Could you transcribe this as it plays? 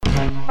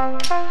Nana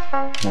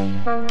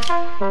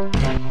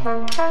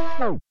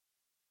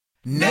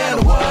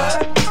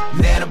what?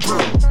 Nana brew.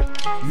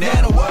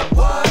 Nana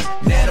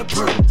what? Nana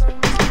brew.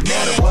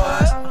 Nana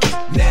what?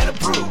 Nana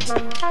brew.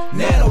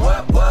 Nana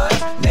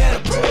what? Nana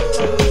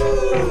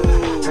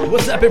brew.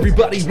 What's up,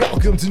 everybody?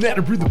 Welcome to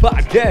Nana Brew the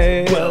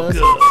podcast.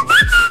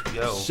 Welcome.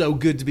 Yo. So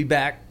good to be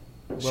back.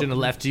 Shouldn't have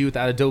left you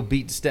without a dope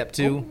beat to step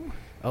to.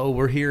 Oh,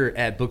 we're here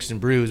at Books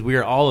and Brews. We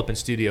are all up in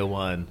Studio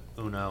One.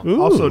 Uno.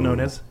 Also known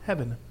as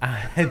Heaven.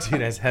 Dude,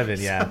 that's heaven,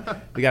 yeah.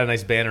 We got a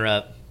nice banner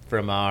up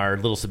from our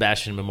Little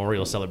Sebastian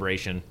Memorial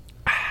Celebration.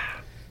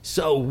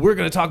 So we're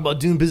going to talk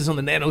about doing business on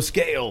the nano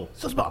scale.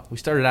 So small. We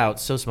started out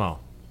so small,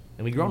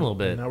 and we've grown a little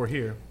bit. Now we're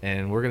here.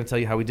 And we're going to tell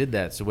you how we did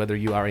that. So whether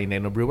you are a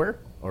nano brewer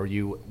or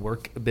you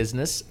work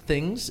business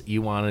things,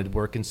 you want to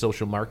work in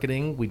social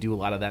marketing, we do a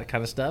lot of that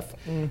kind of stuff.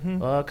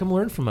 Come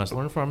learn from us.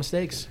 Learn from our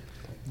mistakes.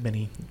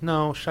 Many.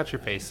 No, shut your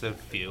face. There's a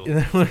few.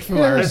 Learn from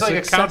our There's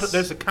like success.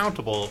 there's a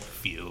countable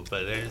few,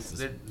 but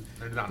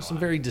they're not Some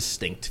very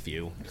distinct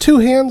few. Two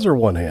hands or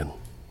one hand?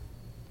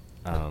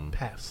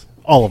 Pass.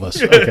 All of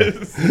us. Okay.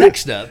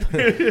 Next up.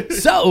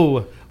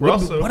 So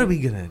also- what are we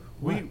going to...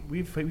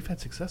 We've had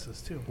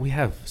successes too. We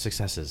have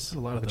successes. a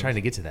lot of We're trying those.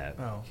 to get to that.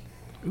 Oh.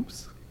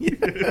 Oops.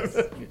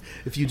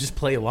 If you just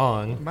play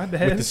along My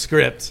bad. with the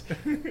script.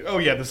 Oh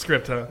yeah, the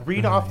script, huh?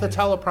 Read off the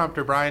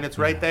teleprompter, Brian. It's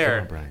right Come on,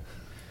 there. Brian.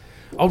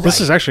 All right.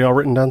 This is actually all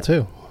written down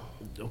too.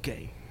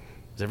 Okay.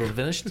 Is everyone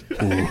finished?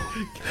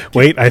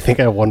 Wait, I think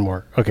I have one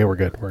more. Okay, we're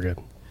good. We're good.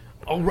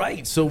 All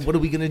right. So what are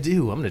we going to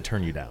do? I'm going to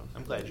turn you down.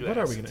 I'm glad you What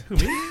asked. are we gonna? Who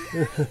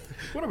me?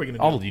 What are we gonna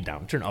do? All of you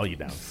down. Turn all you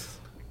down.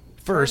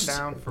 First,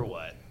 Down for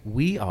what?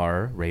 we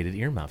are rated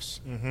earmuffs.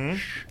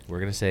 We're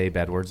going to say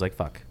bad words like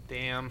fuck.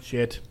 Damn.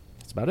 Shit.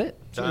 That's about it.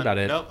 That's really Done. about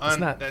it. Nope, it's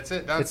not. that's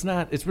it. Done. It's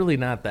not. It's really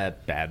not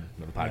that bad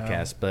of a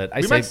podcast. But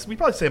I We say. we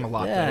probably say them a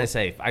lot. Yeah, though.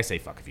 I say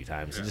fuck a few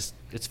times.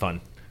 It's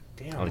fun.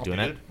 Damn. I like doing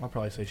that. I'll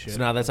probably say shit. So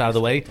now that's out of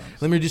the way.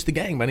 Let me introduce the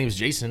gang. My name is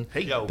Jason.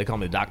 Hey, yo. They call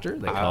me the Doctor.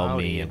 They call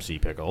me MC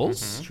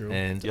Pickles. True.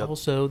 And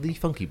also the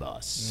Funky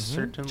Boss.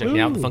 Certainly. Check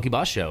me out, the Funky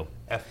Boss Show.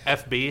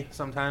 FB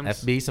sometimes.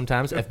 FB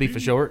sometimes. FB for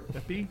short.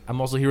 FB.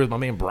 I'm also here with my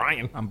man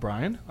Brian. I'm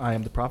Brian. I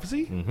am the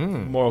Prophecy.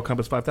 Moral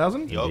Compass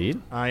 5000. Yup.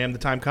 Indeed. I am the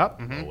Time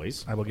Cop.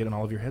 Always. I will get in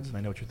all of your heads, and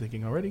I know what you're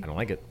thinking already. I don't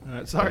like it.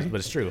 Sorry.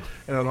 But it's true.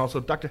 And I'm also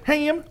Dr.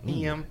 Ham.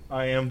 Yum.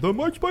 I am the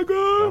March Spiker.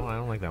 No, I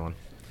don't like that one.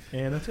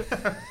 And that's it.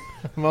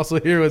 I'm also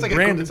here with It's like,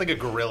 Brandon. it's like a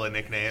gorilla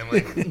nickname.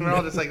 Like, we're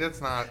all just like,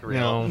 that's not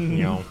real.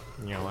 No,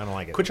 I don't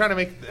like it. Quit trying to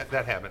make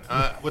that happen.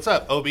 What's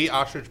up? OB,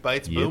 Ostrich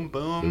Bites, Yep. Boom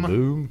Boom,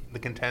 Boom. The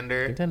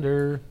Contender,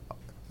 Contender.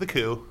 The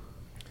Coup.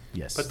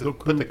 Yes. Put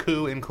the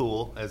coup in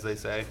cool, as they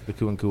say. The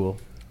cool and cool.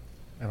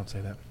 I don't say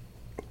that.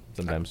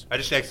 Sometimes. I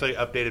just actually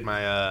updated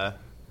my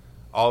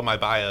all of my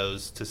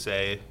bios to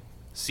say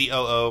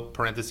COO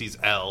parentheses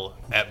L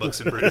at Books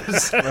and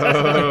Brews.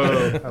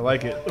 Oh, I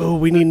like it. Oh,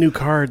 we need new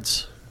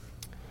cards.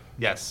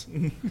 Yes.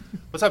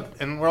 What's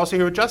up? And we're also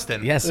here with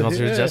Justin. Yes, I'm also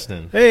here with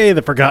Justin. Hey,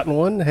 the forgotten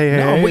one. Hey,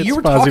 No, hey. wait, you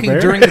it's were Fozzie talking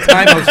Bear. during the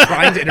time I was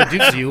trying to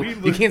introduce you.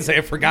 You can't say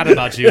I forgot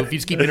about you if you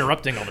just keep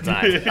interrupting all the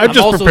time. I'm just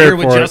also prepared here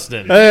with for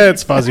Justin. it. Hey,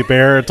 it's Fozzie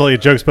Bear. I tell you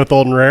jokes both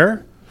old and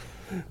rare.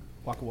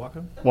 Waka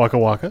Waka. Waka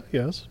waka.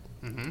 Yes.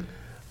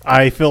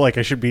 I feel like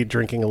I should be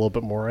drinking a little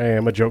bit more. I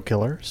am a joke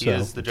killer. He So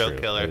is the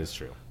joke killer. That is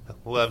true.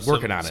 We'll have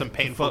Working on it. some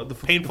painful, The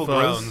fu- painful the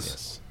fuzz. groans.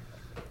 Yes,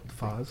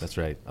 Foz. that's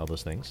right. All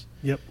those things.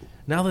 Yep.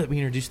 Now that we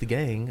introduced the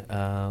gang,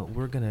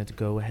 we're gonna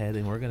go ahead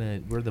and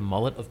we're the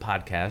mullet of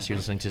podcasts. You're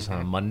listening to us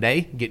on a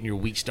Monday, getting your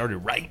week started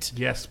right.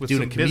 Yes, with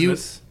doing some a commute,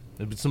 business.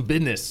 with some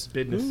business.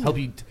 Business. Help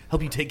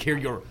you take care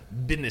of your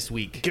business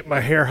week. Get my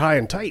hair high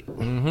and tight.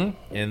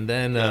 And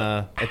then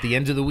at the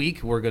end of the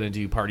week, we're gonna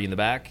do party in the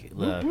back.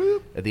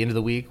 At the end of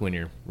the week, when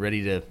you're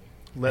ready to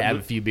Let have loo-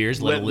 a few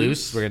beers, let it let loose.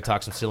 loose. We're gonna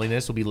talk some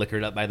silliness. We'll be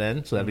liquored up by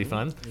then, so that'll be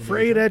fun.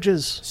 Frayed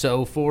edges.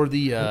 So for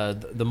the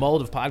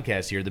mullet of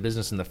podcasts here, the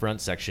business in the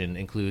front section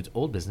includes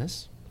old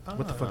business.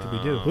 What the fuck did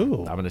we do? Ooh.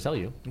 I'm going to tell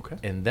you. Okay.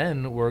 And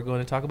then we're going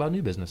to talk about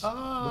new business. What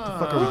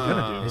the fuck are we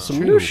gonna do? Some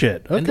new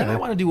shit. And then I Okay.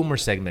 want to do one more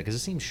segment because it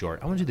seems short.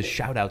 I want to do the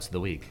shout outs of the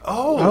week.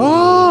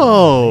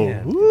 Oh.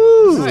 Man.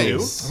 Woo.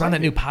 Nice. We're on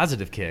that new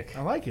positive kick.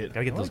 I like it.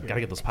 Gotta get I those. like it. Gotta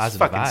get those positive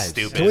fucking vibes.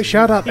 stupid. Can we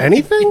shout out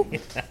anything?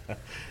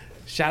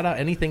 Shout out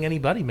anything,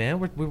 anybody, man.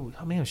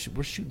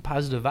 We're shooting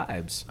positive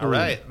vibes. All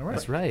right.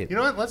 That's right. You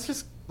know what?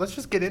 Let's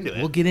just get into it.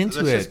 We'll get into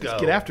Let's it. Just go.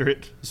 Get after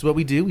it. This is what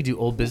we do. We do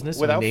old business.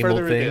 Without we name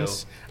further old ado.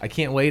 things. I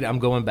can't wait. I'm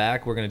going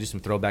back. We're going to do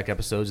some throwback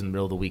episodes in the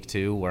middle of the week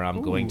too, where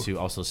I'm going to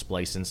also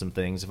splice in some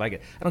things. I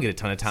don't get a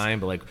ton of time,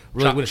 but like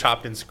really when,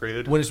 Chopped and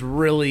screwed. when it's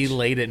really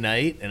late at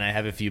night and I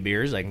have a few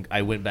beers,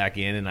 I went back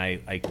in and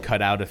I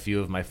cut out a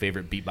few of my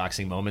favorite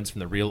beatboxing moments from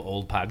the real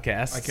old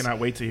podcasts. I cannot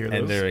wait to hear those.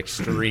 And they're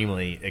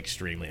extremely,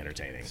 extremely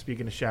entertaining.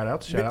 Speaking of shout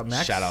outs, shout out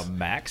Max. Shout out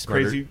Max.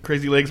 Crazy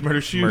Legs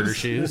Murder Shoes. Murder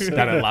Shoes.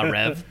 Down at La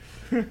Rev.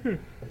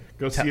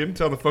 Go see him.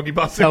 Tell him the Funky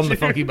Boss. Tell him sent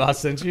the you. Funky Boss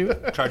sent you.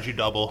 Charge you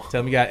double.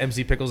 Tell him you got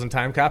MC Pickles and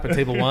Time Cop at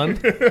table 1.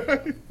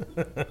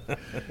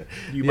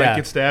 You might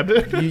get stabbed.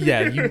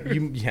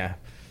 Yeah.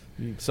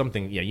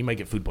 Something, yeah, you might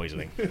get food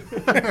poisoning.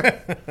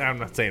 I'm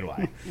not saying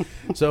why.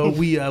 So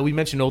we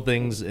mentioned old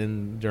things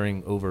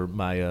during over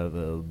my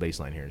the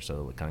baseline here.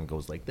 So it kind of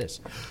goes like this.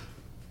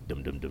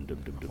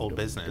 Old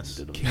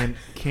business.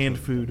 Canned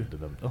food.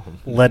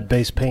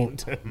 Lead-based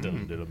paint.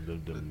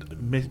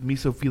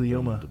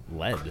 Mesothelioma.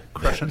 Lead.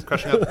 Crushing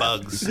up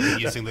bugs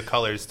and using the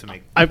colors to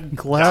make. I'm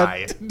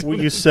glad Die. when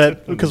you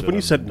said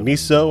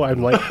miso,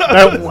 I'm like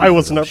I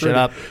wasn't up. Shut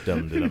up.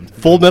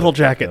 Full Metal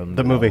Jacket,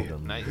 the movie.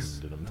 Nice.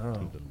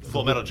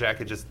 Full Metal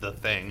Jacket, just the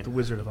thing. The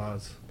Wizard of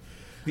Oz.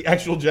 The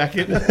actual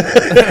jacket.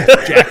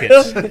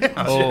 Jackets.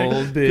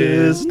 Old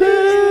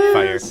business.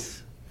 Fire.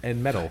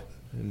 And metal.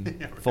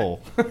 And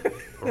full.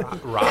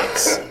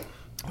 Rocks.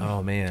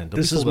 Oh, man. Don't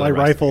This be is full my of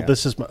the rest rifle. of the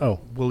This is my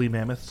Woolly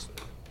mammoths.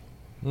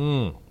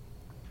 Caught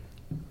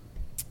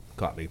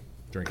me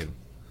drinking.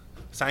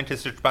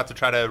 Scientists are about to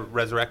try to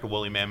resurrect a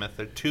woolly mammoth.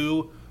 They're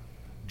 2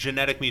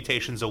 genetic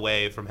mutations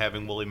away from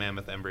having woolly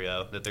mammoth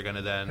embryo that they're going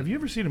to then Have you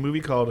ever seen a movie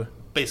called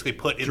basically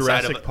put inside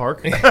Jurassic of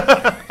Park?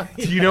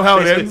 Do you know how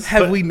it ends?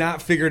 Have we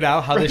not figured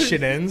out how this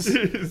shit ends?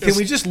 Can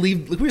we just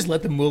leave? Can we just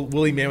let the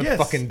woolly mammoth Yes.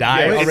 fucking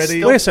die Yeah, it's already?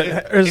 still- Wait a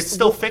second. It's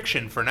still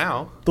fiction for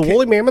now. The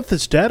woolly mammoth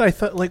is dead. I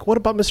thought, like, what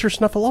about Mr.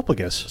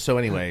 Snuffleupagus? So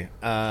anyway,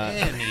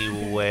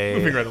 Anyway.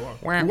 Moving right along.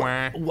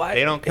 why-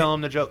 They don't kill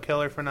him the joke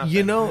killer for nothing.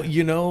 you know,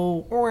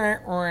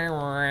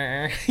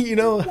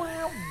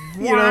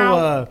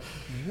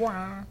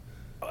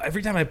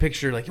 every time I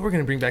picture like we're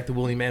gonna bring back the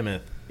woolly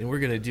mammoth and we're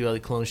gonna do all the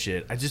clone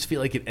shit, I just feel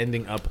like it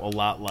ending up a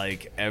lot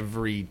like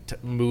every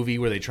movie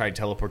where they tried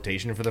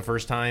teleportation for the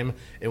first time,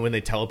 and when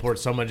they teleport,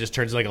 someone just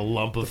turns like a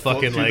lump of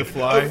fucking through the like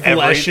fly?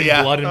 flesh and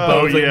Yeah. blood and Oh,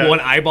 bones, yeah. like one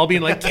eyeball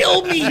being like,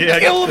 "Kill me,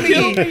 kill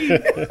me!"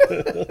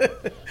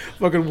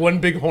 Fucking one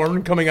big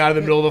horn coming out of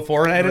the middle of the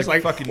forehead. It's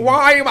like, fucking-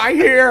 why am I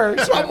here?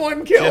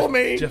 Someone kill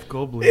me! Jeff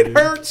Goldblum, It dude.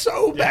 hurts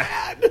so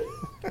bad.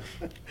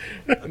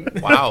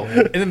 Wow.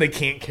 And then they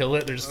can't kill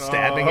it. They're just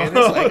stabbing it. It's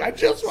like, I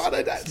just want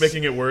to die.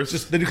 Making it worse.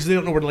 Just because they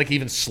don't know where to like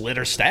even slit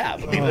or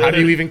stab. I mean, how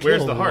do you even kill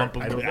Where's the a heart? lump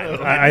of- I don't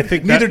know. I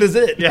think Neither that does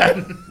it.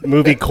 yeah.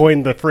 movie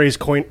coined the phrase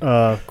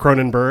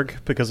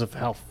Cronenberg because of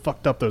how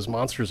fucked up those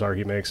monsters are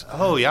he makes.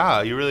 Oh,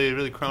 yeah. You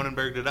really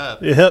Cronenberged it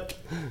up. Yep.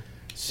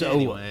 So,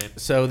 Anyway.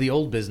 so the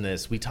old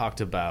business we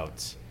talked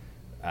about.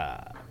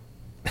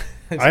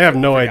 I have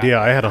no idea.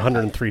 I had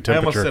 103 I almost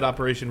temperature. said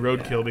Operation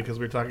Roadkill because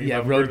we were talking Yeah,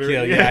 about murder.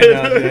 roadkill. Yeah, I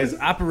know. Guys.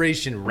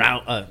 Operation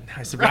Round.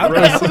 I said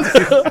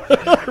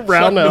Roundhouse.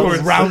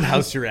 Roundhouse.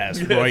 Roundhouse your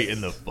ass right in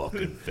the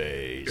fucking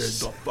face.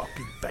 The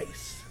fucking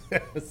face.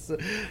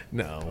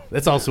 No,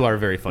 that's also our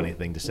very funny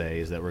thing to say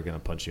is that we're going to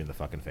punch you in the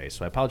fucking face.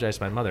 So I apologize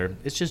to my mother.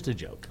 It's just a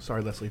joke.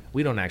 Sorry, Leslie.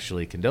 We don't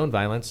actually condone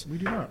violence. We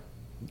do not.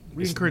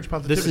 We encourage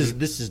positivity.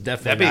 This is That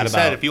definitely being not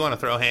said, about. if you want to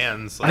throw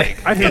hands,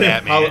 like, I get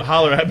at me.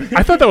 Holler at me.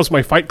 I thought that was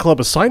my Fight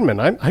Club assignment.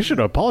 I should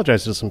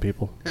apologize to some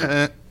people.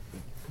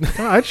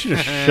 I should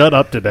have shut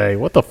up today.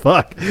 What the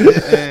fuck?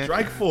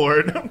 Strike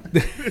forward.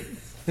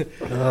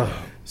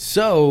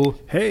 So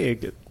Hey,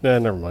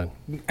 never mind.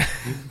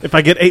 If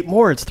I get 8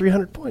 more, it's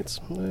 300 points.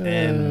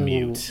 and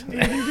mute.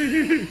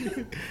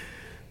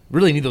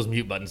 Really need those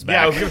mute buttons back.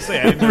 Yeah, I was gonna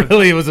say. I didn't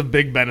Really, it was a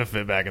big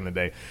benefit back in the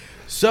day.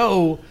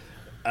 So,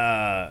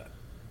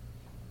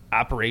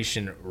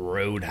 Operation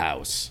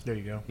Roadhouse. There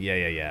you go.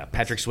 Yeah.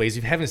 Patrick Swayze.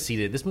 If you haven't seen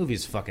it, this movie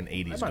is fucking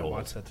 80s I might gold.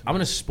 watch that tonight. I'm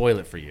gonna spoil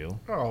it for you.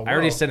 Oh, I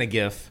already wow. sent a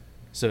GIF,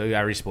 so I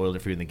already spoiled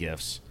it for you in the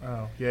GIFs.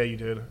 Oh, yeah, you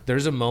did.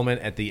 There's a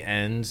moment at the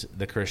end,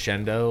 the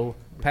crescendo.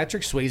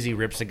 Patrick Swayze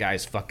rips a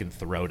guy's fucking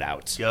throat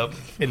out Yup.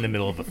 in the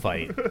middle of a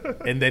fight,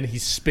 and then he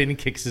spin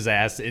kicks his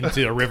ass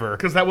into a river.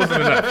 Because that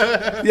wasn't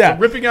enough. Yeah,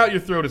 Ripping out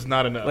your throat is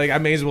not enough. like I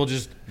may as well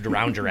just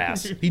drown your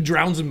ass. He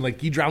drowns him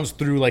like he drowns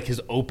through like his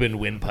open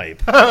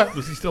windpipe.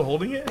 Was he still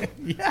holding it?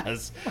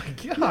 Yes,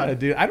 God. yeah,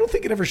 dude. I don't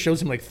think it ever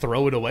shows him like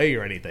throw it away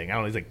or anything. I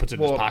don't know. He like puts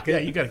it in his pocket. yeah,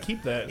 you got to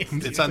keep that.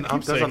 It's on,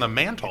 upstairs on the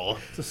mantle.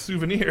 It's a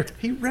souvenir.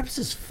 He rips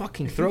his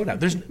fucking throat out.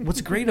 There's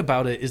what's great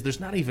about it is there's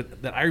not even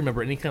that I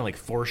remember any kind of like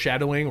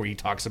foreshadowing where he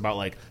talks about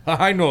like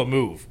I know a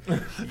move.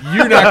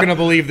 You're not gonna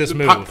believe this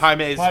move. Pai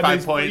Mei's Pai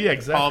Mei's- 5-point yeah,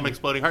 exactly. palm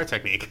exploding heart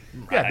technique.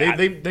 Yeah,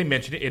 they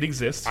mentioned it. It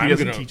exists. He I'm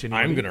doesn't gonna, teach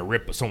anyone. I'm gonna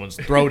rip someone's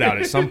throat out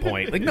at some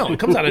point. Like no, it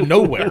comes out of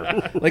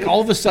nowhere. Like all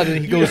of a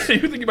sudden he goes. You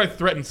think you might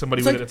threaten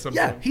somebody It's with like, it at some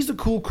yeah, point. he's a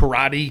cool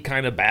karate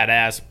kind of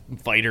badass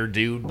fighter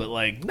dude, but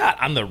like not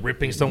on the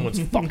ripping someone's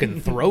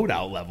fucking throat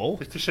out level.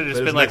 There should have That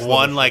just is been like next level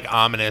one shit. like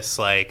ominous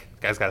like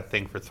guy's got a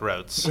thing for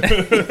throats.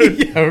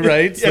 Yeah,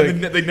 right. It's Yeah,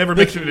 like, they never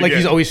mentioned it like again.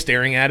 he's always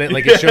staring at it.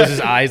 Like it shows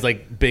his eyes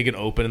like big and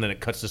open, and then it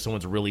cuts to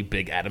someone's really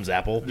big Adam's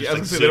apple. Yeah, I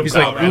was He's gonna say,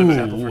 they like, don't call ooh, Adam's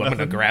apple for I'm gonna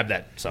nothing. grab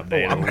that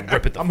someday and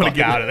rip it the I'm gonna fuck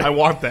get out it. of I there.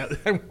 want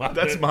that. Want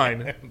That's it.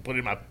 mine. Put it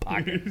in my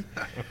pocket.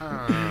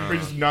 Or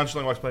just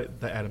nonchalantly walks by.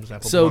 The Adam's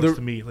apple So belongs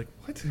the- to me. Like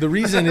what? The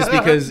reason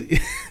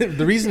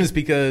is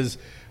because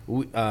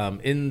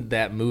in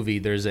that movie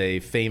there's a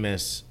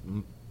famous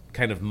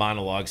kind of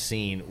monologue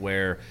scene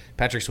where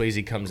Patrick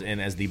Swayze comes in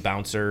as the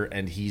bouncer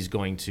and he's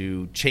going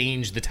to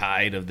change the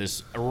tide of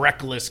this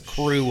reckless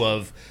crew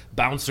of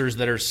bouncers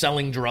that are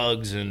selling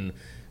drugs and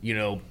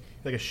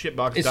Like a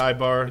shitbox It's- dive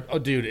bar. Oh,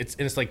 dude,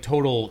 it's like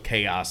total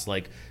chaos.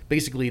 Like,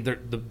 basically, the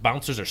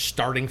bouncers are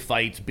starting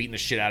fights, beating the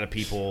shit out of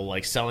people,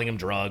 like selling them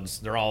drugs.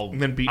 They're all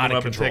And then beating out them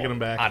of up and control, taking them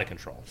back. out of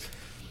control.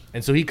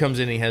 And so he comes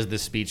in and he has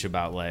this speech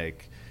about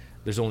like,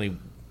 there's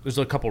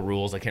a couple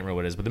rules. I can't remember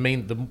what it is, but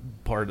the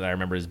part that I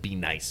remember is be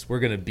nice. We're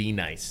gonna be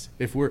nice.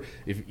 If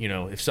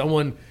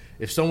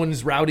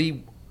someone's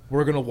rowdy,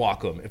 we're going to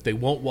walk them. If they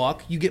won't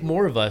walk, you get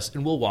more of us,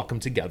 and we'll walk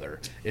them together.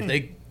 If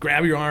they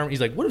grab your arm,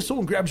 he's like, what if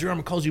someone grabs your arm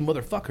and calls you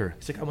motherfucker?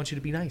 He's like, I want you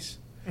to be nice.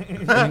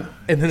 and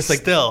then it's like,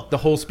 Still. the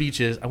whole speech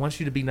is, I want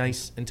you to be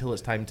nice until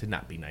it's time to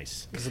not be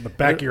nice. Because in the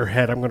back of your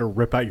head, I'm going to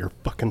rip out your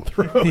fucking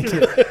throat.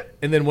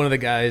 And then one of the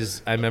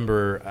guys, I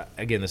remember,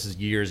 again, this is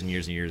years and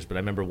years and years, but I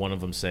remember one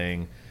of them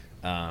saying,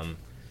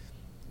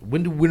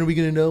 when are we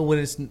going to know when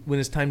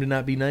it's time to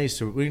not be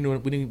nice? Or when are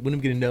we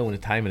going to know when the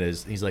time it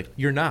is? And he's like,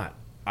 you're not.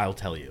 I'll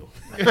tell you.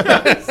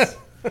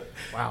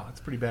 Wow, that's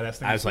a pretty badass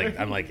thing.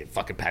 I'm like,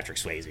 fucking Patrick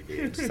Swayze,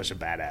 dude. Such a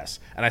badass.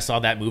 And I saw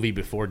that movie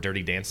before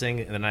Dirty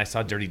Dancing, and then I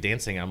saw Dirty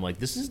Dancing. I'm like,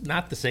 this is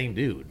not the same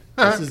dude.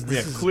 This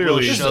is clearly. We'll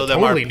This is show a them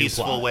totally our new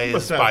peaceful plot. ways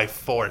Must have- by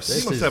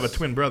force. He must have a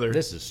twin brother.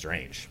 This is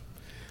strange.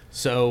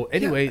 So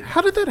anyway,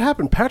 How did that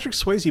happen? Patrick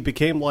Swayze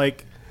became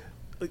like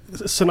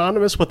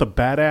synonymous with the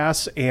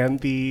badass and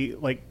the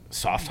like.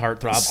 soft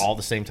heartthrob all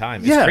the same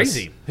time. It's Yes.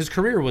 crazy. His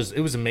career was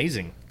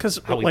amazing.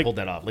 'Cause, how he like- pulled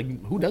that off.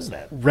 Like, who does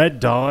that?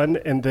 Red Dawn,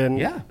 and then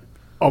Yeah.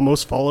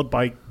 almost followed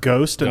by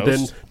Ghost, and then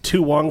Ghost.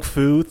 Tu Wong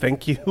Fu.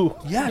 Thank you.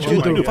 Yeah, Oh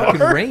dude, my the God.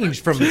 fucking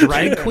range from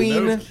drag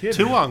queen. No kidding.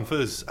 Tu Wong Fu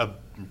is a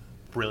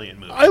brilliant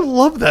movie. I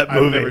love that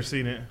I've movie. never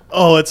seen it.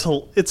 Oh,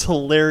 it's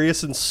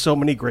hilarious in so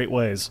many great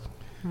ways.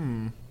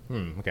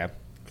 Okay,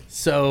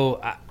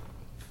 so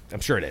I'm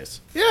sure it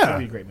is. That'd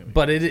be a Yeah, great movie.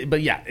 But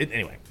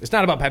anyway, it's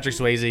not about Patrick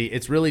Swayze.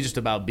 It's really just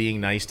about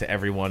being nice to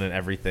everyone and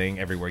everything,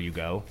 everywhere you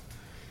go,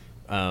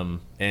 and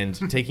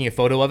taking a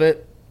photo of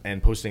it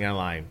and posting it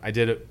online. I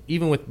did it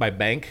even with my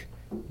bank,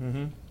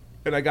 and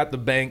I got the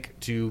bank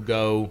to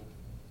go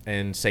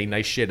and say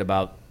nice shit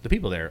about the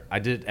people there. I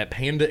did it at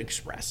Panda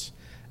Express,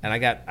 and I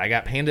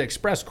got Panda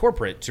Express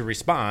corporate to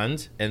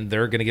respond, and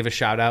they're going to give a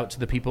shout out to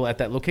the people at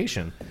that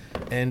location.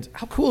 And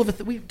how cool of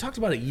it! We talked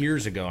about it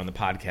years ago on the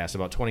podcast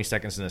about 20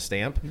 seconds in a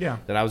stamp. Yeah.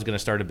 That I was going to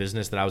start a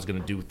business, that I was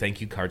going to do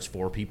thank you cards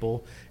for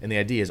people. And the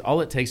idea is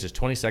all it takes is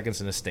 20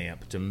 seconds and a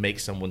stamp to make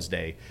someone's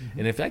day.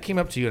 And if I came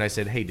up to you and I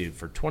said, hey, dude,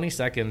 for 20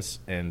 seconds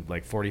and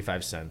like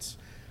 45 cents,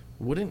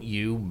 wouldn't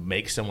you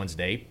make someone's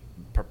day?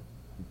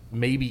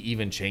 Maybe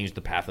even change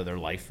the path of their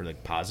life for the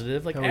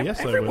positive? Like, Hell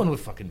yes, I everyone would. would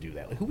fucking do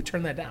that. Like, who would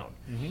turn that down?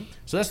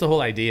 So that's the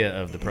whole idea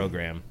of the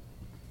program.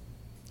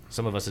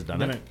 Some of us have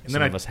done And it. then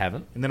Some I- of us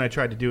haven't. And then I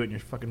tried to do it, and your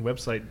fucking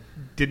website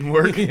didn't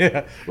work.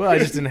 Yeah. Well, I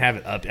just didn't have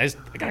it up. I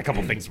got a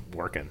couple things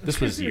working. This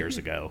was years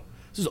ago.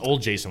 This is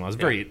old Jason. I was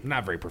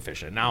not very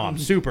proficient. Now I'm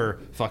super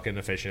fucking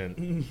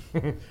efficient.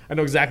 I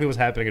know exactly what's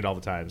happening at all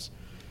the times.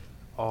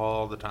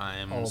 All the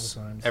times. All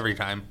the times. Every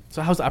time.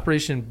 So how's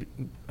Operation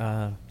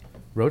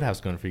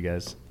Roadhouse going for you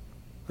guys?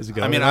 Is it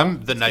going? I mean, well?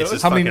 I'm the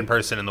nicest How many- fucking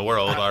person in the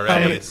world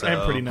already. I'm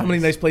so. pretty nice. How many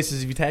nice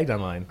places have you tagged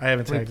online? I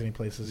haven't tagged any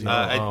places yet.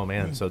 I- Oh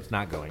man, so it's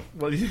not going.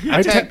 Well,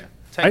 I ta- tagged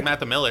I- Matt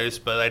the Millers,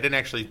 but I didn't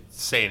actually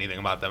say anything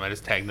about them. I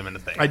just tagged them in the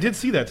thing. I did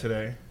see that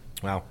today.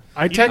 Wow.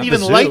 I You tagged didn't even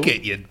the zoo. like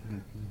it, you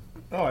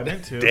Oh, I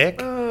meant to.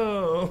 dick.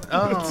 Oh.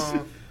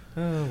 Oh.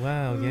 Oh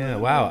wow, yeah,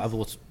 wow.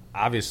 Well,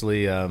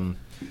 obviously,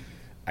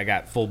 I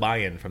got full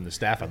buy-in from the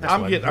staff on this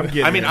I'm one. getting.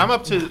 I mean, there. I'm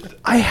up to.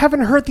 I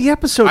haven't heard the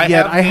episode I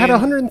yet. have I had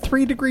gained-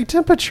 103-degree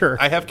temperature.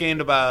 I have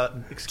gained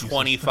about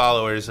 20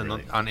 followers on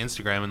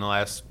Instagram in the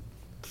last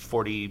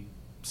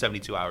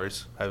 72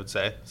 hours, I would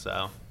say.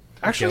 So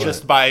Actually,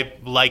 just by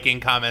liking,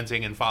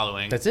 commenting, and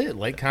following. That's it.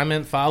 Like,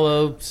 comment,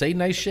 follow, say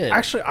nice shit.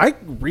 Actually, I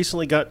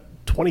recently got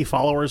 20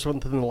 followers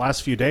within the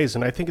last few days,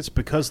 and I think it's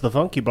because the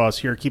Funky Boss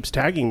here keeps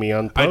tagging me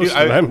on I do- posts,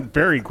 and I'm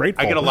very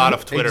grateful. I get a lot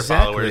of Twitter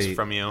Exactly. followers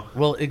from you.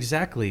 Well,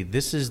 exactly.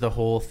 This is the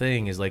whole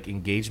thing, is like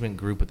engagement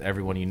group with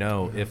everyone you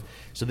know.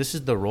 So this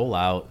is the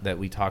rollout that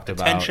we talked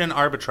about. Tension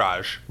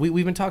arbitrage.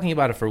 We've been talking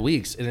about it for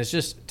weeks, and it's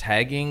just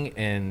tagging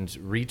and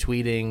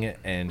retweeting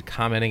and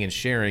commenting and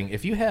sharing.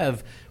 If you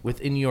have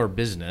within your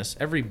business,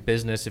 every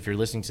business, if you're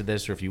listening to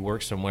this or if you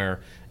work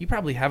somewhere, you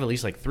probably have at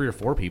least like 3 or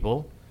 4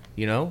 people.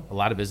 You know, a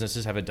lot of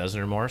businesses have a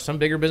dozen or more. Some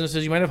bigger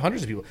businesses, you might have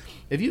hundreds of people.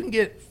 If you can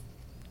get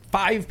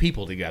 5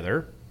 people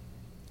together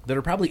that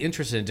are probably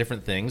interested in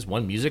different things,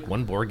 one music,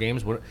 one board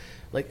games,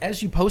 like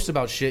as you post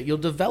about shit, you'll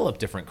develop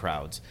different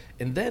crowds.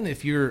 And then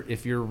if you're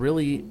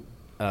really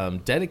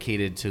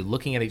dedicated to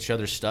looking at each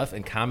other's stuff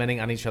and commenting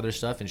on each other's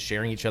stuff and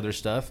sharing each other's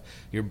stuff,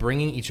 you're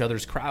bringing each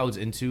other's crowds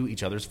into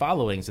each other's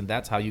followings, and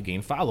that's how you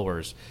gain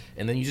followers.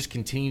 And then you just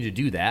continue to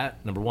do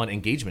that, number one,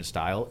 engagement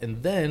style,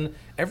 and then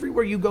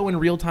everywhere you go in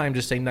real time,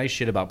 just say nice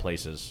shit about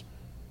places.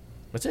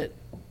 That's it.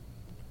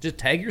 Just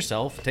tag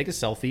yourself, take a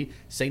selfie,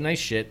 say nice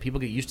shit. People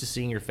get used to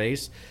seeing your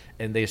face,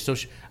 and they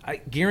associate. I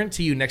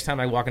guarantee you, next time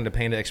I walk into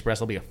Panda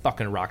Express, I'll be a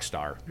fucking rock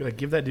star. You're like,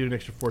 give that dude an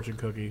extra fortune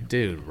cookie.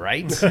 Dude,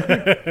 right?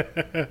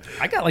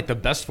 I got like the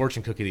best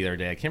fortune cookie the other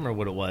day. I can't remember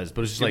what it was, but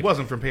it was just It like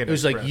wasn't from Panda It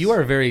was Express. like, you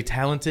are very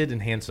talented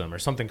and handsome, or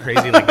something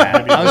crazy like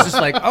that. I was just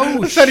like,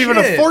 oh, It's not even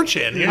a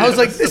fortune. I was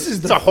like, this is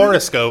It's a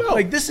horoscope.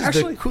 Like this is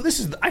Actually- the cool. This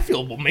is. I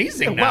feel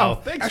amazing Wow, now.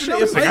 thanks Actually,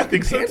 for noticing. if I I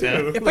think so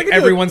Panda. too. If I could do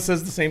Everyone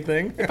says the same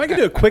thing. If I could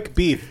do a quick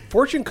beef,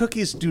 fortune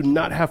cookies do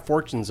not have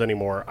fortunes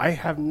anymore. I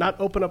have not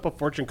opened up a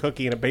fortune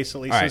cookie, and it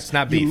basically All right, says it's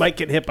not you beef. might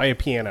get hit by a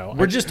piano.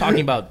 We're just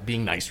talking about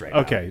being nice right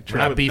now. Okay, We're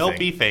not beefing. No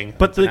beefing.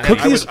 but the I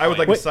cookies, I would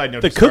like wait, a side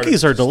note. the to start-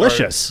 cookies are to start-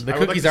 delicious. The I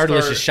would cookies like are to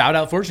delicious. start- Shout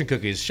out fortune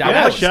cookies. Shout I Yeah,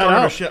 would out. like to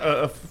shout start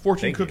out. a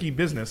fortune Thank you. cookie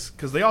business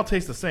because they all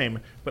taste the same,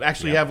 but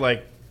actually have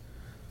like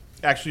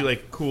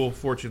cool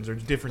fortunes or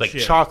different Like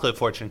shit. chocolate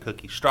fortune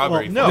cookie,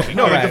 strawberry No, fortune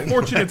no, cookie, like the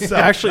fortune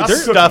itself. Actually, not there-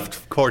 the cookie. stuffed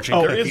fortune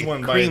There cookie, is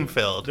one by- cream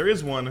filled. There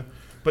is one,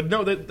 but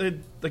no, the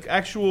like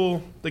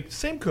actual like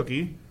same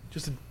cookie,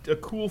 just a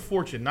cool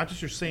fortune, not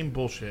just your same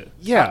bullshit.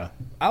 Yeah,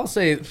 I'll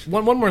say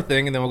one more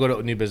thing, and then we'll go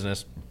to new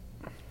business.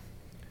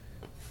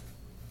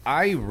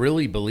 I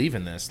really believe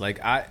in this. Like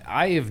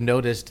I have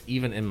noticed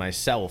even in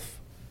myself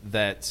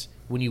that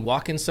when you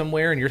walk in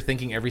somewhere and you're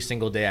thinking every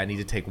single day, I need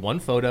to take one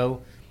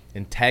photo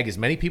and tag as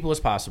many people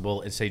as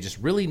possible and say just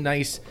really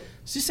nice,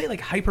 just say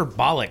like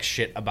hyperbolic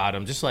shit about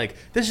them. Just like,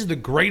 this is the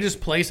greatest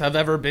place I've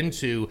ever been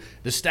to.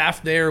 The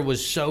staff there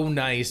was so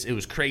nice. It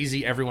was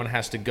crazy. Everyone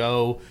has to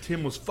go.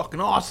 Tim was fucking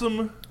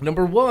awesome.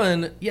 Number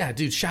one, yeah,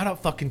 dude, shout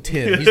out fucking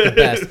Tim. He's the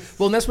best.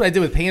 Well, and that's what I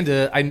did with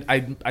Panda.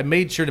 I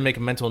made sure to make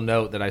a mental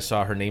note that I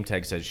saw her name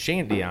tag says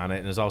Shandy on it,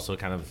 and it's also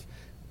kind of,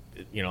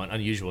 you know, an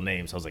unusual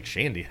name. So I was like,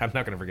 Shandy, I'm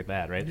not going to forget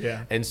that, right?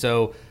 Yeah. And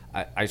so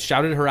I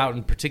shouted her out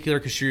in particular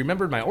because she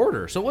remembered my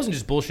order. So it wasn't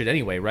just bullshit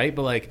anyway, right?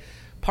 But like,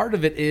 part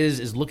of it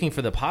is looking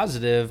for the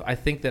positive. I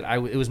think that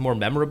it was more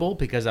memorable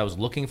because I was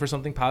looking for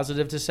something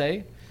positive to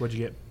say. What'd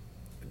you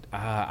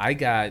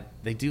get?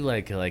 They do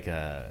like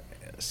a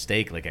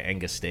steak, like an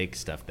Angus steak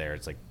stuff there.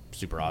 It's like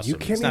super awesome. you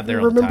It's can't not even there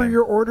all the remember time.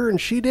 your order, and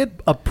she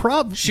did a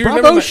bravo, She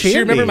remembered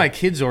Shandy. my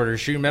kids' order.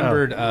 She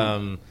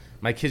remembered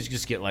my kids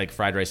just get like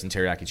fried rice and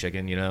teriyaki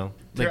chicken, you know?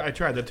 Like, I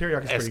tried. The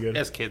teriyaki is as, pretty good.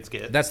 as kids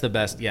get. that's the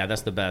best. Yeah,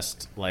 that's the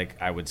best.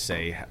 Like I would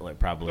say, like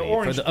probably The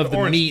orange- for the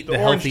orange- meat, the the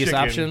orange healthiest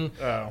chicken. option.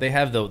 Oh. They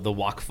have the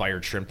wok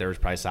fired shrimp there, was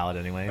probably solid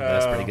anyway. But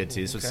that's pretty good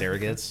too. That's what Sarah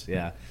gets.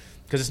 Yeah,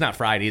 because it's not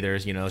fried either.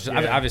 You know, it's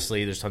just, Yeah.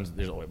 obviously there's tons.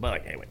 There's but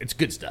like anyway, it's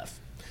good stuff.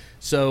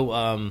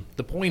 So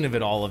the point of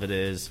it, all of it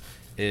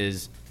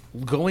is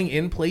going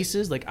in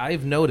places. Like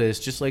I've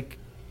noticed, just like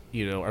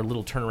you know, our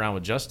little turnaround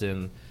with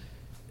Justin.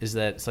 Is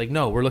that it's like,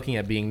 no, we're looking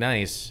at being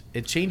nice.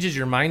 It changes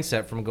your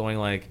mindset from going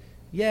like,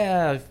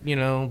 yeah, you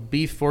know,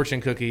 beef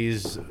fortune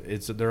cookies,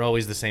 they're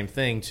always the same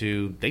thing,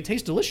 to they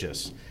taste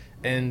delicious.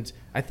 And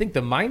I think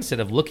the mindset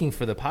of looking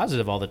for the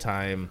positive all the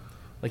time,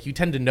 like you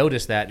tend to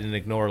notice that and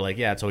ignore like,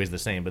 yeah, it's always the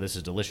same, but this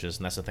is delicious,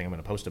 and that's the thing I'm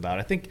going to post about.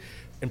 I think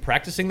in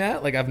practicing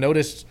that, like I've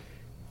noticed,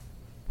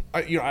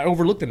 I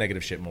overlook the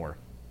negative shit more.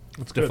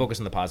 That's to good. focus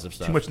on the positive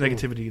stuff. Too much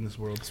negativity in this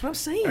world. That's what I'm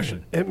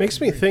saying. It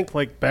makes me think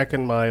like back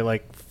in my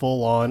like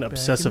full-on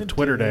obsessive the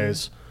Twitter day.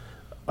 days.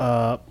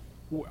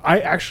 I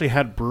actually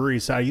had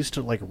breweries that I used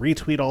to like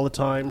retweet all the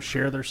time,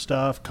 share their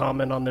stuff,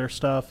 comment on their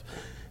stuff,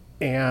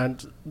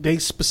 and they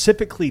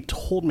specifically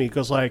told me,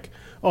 because like,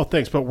 oh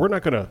thanks, but we're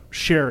not going to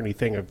share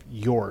anything of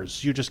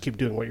yours. You just keep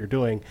doing what you're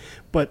doing.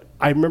 But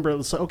I remember it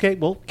was like, okay,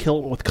 well, kill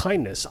it with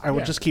kindness. I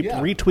would just keep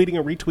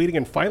retweeting,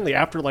 and finally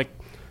after like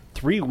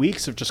 3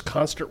 weeks of just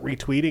constant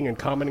retweeting and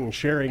commenting and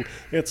sharing,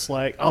 it's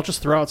like I'll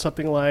just throw out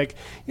something like,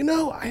 you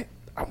know,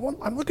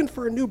 I'm looking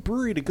for a new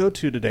brewery to go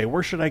to today.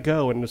 Where should I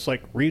go? And it's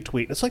like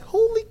retweet. It's like,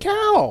 holy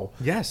cow!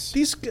 Yes.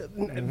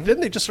 And then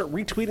they just start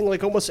retweeting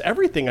like almost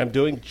everything I'm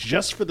doing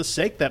just for the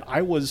sake that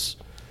I was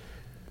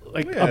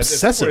like Yeah,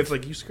 obsessive. It's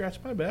like you scratch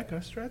my back, I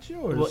scratch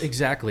yours. Well,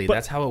 exactly.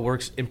 That's how it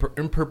works in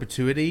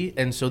perpetuity.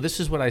 And so this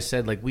is what I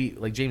said. Like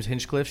James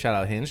Hinchcliffe, shout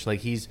out Hinch.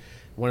 Like he's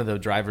one of the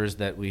drivers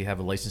that we have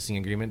a licensing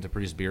agreement to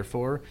produce beer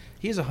for.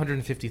 He has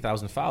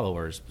 150,000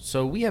 followers.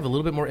 So we have a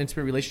little bit more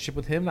intimate relationship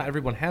with him. Not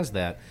everyone has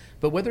that.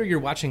 But whether you're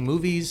watching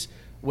movies,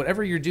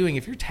 whatever you're doing,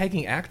 if you're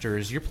tagging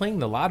actors, you're playing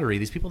the lottery.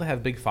 These people that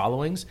have big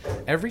followings,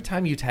 every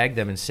time you tag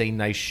them and say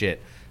nice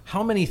shit,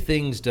 how many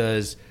things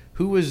does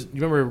you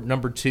remember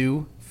number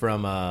 2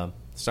 from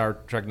Star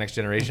Trek Next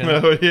Generation?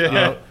 Oh,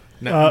 yeah.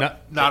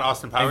 Not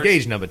Austin Powers.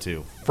 Engage number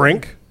 2.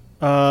 Frank.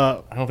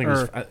 I don't think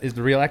is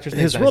the real actor's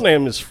name. His real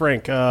name is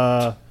Frank.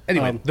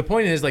 Anyway, the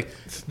point is like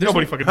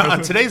Nobody fucking knows.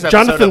 On today's episode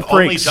Jonathan of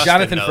Only Frakes. Justin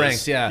Jonathan knows.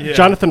 Frakes, yeah.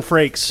 Jonathan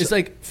Frakes. It's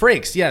like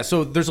Frakes, yeah.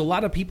 So there's a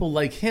lot of people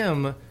like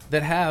him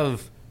that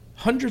have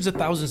hundreds of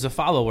thousands of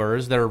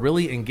followers that are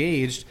really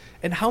engaged.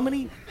 And how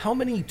many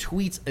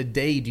tweets a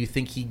day do you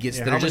think he gets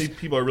Yeah, that how are many just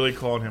people are really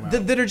calling him out?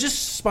 that are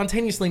just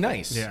spontaneously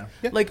nice? Yeah.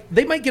 Like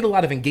they might get a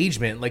lot of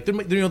engagement. Like there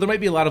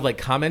might be a lot of like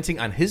commenting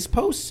on his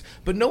posts,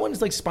 but no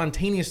one's like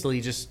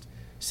spontaneously just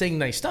saying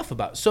nice stuff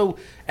about. So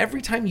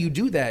every time you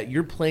do that,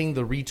 you're playing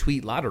the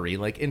retweet lottery.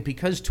 Like, and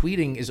because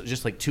tweeting is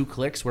just like 2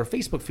 clicks, where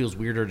Facebook feels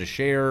weirder to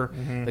share,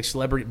 like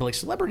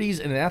celebrities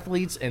and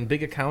athletes and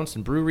big accounts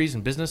and breweries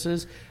and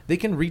businesses, they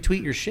can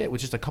retweet your shit with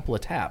just a couple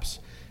of taps.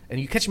 And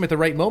you catch them at the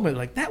right moment,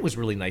 like, that was a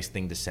really nice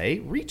thing to say.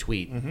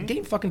 Retweet.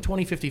 Gain fucking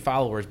 20, 50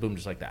 followers, boom,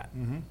 just like that.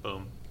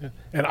 Boom.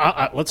 And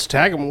let's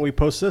tag him when we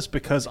post this,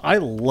 because I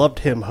loved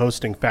him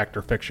hosting Fact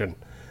or Fiction.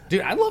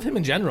 Dude, I love him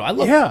in general. I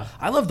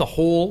love the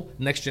whole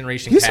Next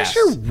Generation He's cast.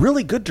 actually a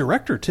really good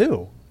director,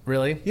 too.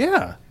 Really?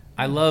 Yeah.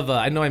 I love.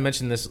 I know I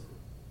mentioned this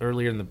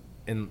earlier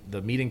in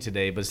the meeting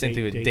today, but same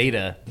thing with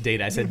Data.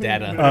 I said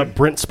Data.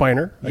 Brent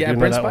Spiner. I Yeah, do know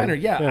Brent that one.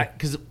 Spiner. Yeah,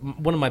 because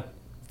one of my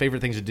favorite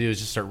things to do is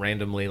just start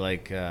randomly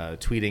like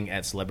tweeting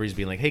at celebrities,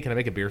 being like, "Hey, can I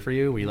make a beer for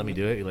you? Will you let me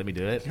do it? You let me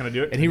do it? Can I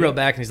do it? And he wrote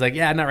back and he's like,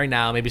 "Yeah, not right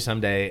now. Maybe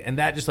someday." And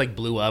that just like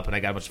blew up, and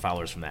I got a bunch of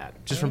followers from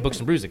that, just from Books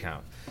and Brews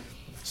account.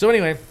 So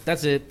anyway,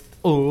 that's it.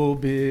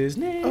 Business.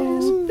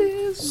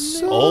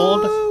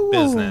 Old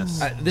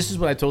business. This is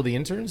what I told the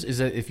interns, is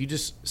that if you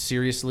just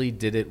seriously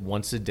did it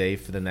once a day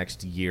for the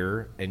next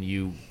year, and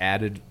you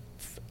added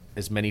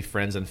as many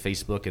friends on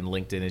Facebook and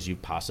LinkedIn as you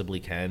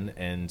possibly can,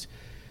 and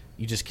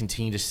you just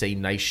continue to say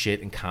nice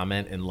shit and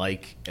comment and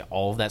like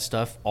all of that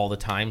stuff all the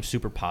time,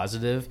 super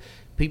positive,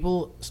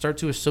 people start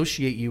to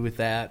associate you with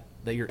that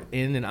you're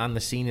in and on the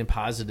scene and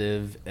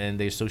positive, and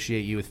they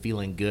associate you with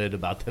feeling good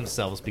about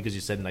themselves because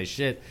you said nice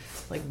shit.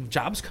 Like,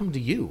 jobs come to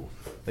you.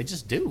 They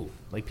just do.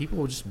 Like, people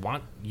will just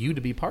want you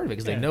to be part of it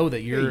because they know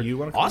that you're you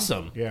wanna come?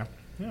 awesome. Yeah.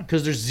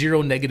 Because there's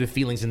zero negative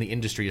feelings in the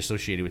industry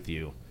associated with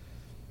you.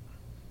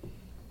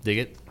 Dig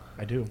it?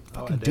 I do.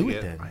 Fucking dig do it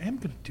it. then. I am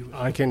going to do it.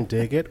 I can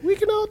dig it. We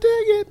can all dig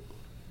it.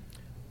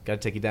 Got to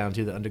take you down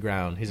to the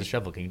underground. Here's a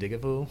shovel. Can you dig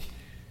it, fool?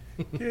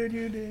 Can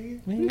you dig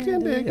it? We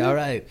can dig it. All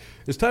right.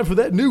 It's time for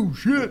that new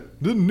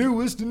shit. The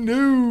newest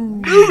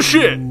new. New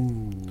shit!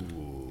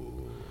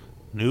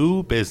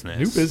 New business.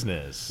 New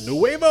business.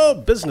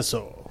 Nuevo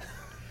Businesso.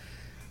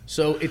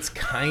 So it's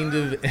kind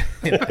of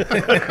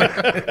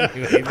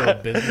Nuevo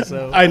business.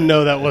 I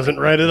know that wasn't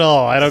right at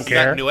all. I don't It's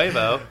care. not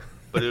nuevo,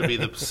 but it would be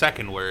the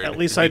second word. At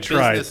least It'd be I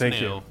tried, business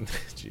thank new. you.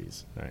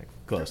 Jeez. All right.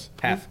 Close.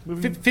 Half.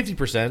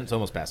 50%. It's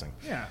almost passing.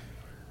 Yeah.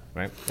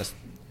 Right? That's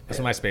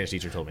what my Spanish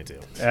teacher told me to.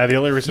 The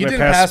only reason You I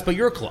didn't pass, passed, but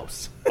you're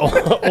close.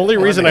 only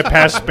reason I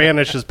passed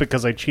Spanish is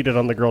because I cheated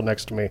on the girl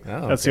next to me.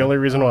 Oh, That's the okay. only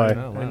reason why. Oh,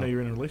 I wow. didn't know you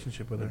were in a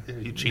relationship with her.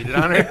 You cheated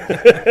on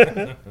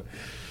her?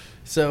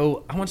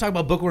 So I want to talk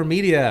about Bookworm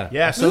Media.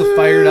 Yes. I'm so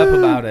fired up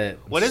about it.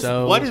 What is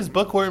So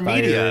Bookworm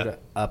Media? Fired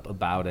up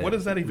about it. What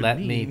does that even Let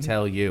me mean?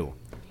 tell you.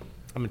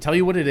 I'm going to tell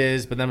you what it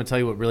is, but then I'm going to tell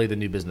you what really the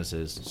new business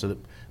is. So the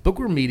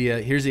Bookworm Media,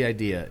 here's the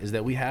idea, is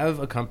that we have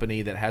a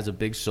company that has a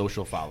big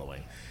social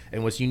following.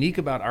 And what's unique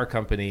about our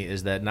company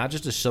is that not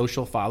just a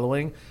social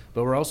following,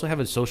 but we're also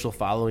having a social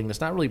following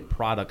that's not really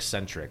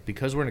product-centric.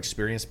 Because we're an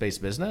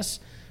experience-based business,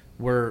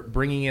 we're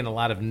bringing in a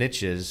lot of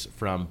niches,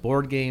 from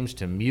board games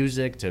to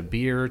music to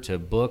beer to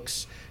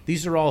books.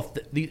 These are all,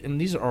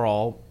 these are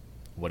all,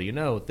 what do you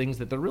know, things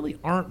that there really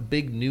aren't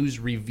big news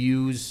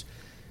reviews,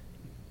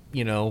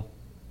 you know,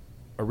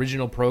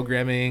 original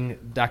programming,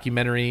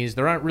 documentaries.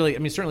 There aren't really, I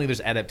mean, certainly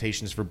there's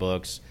adaptations for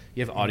books.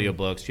 You have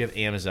audiobooks, you have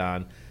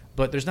Amazon,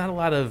 but there's not a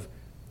lot of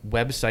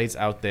websites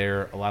out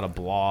there, a lot of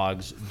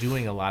blogs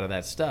doing a lot of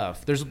that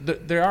stuff.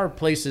 There are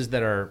places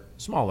that are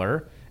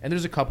smaller, and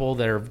there's a couple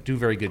that do a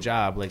very good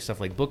job, like stuff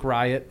like Book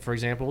Riot, for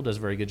example, does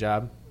a very good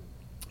job.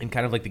 And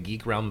kind of like the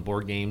geek around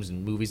board games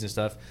and movies and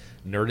stuff,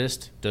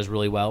 Nerdist does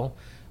really well.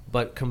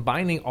 But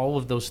combining all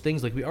of those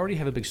things, like we already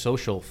have a big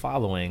social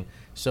following.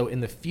 So in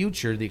the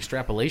future, the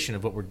extrapolation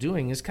of what we're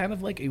doing is kind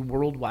of like a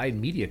worldwide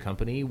media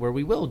company where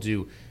we will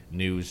do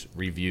news,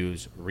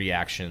 reviews,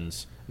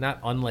 reactions, not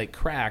unlike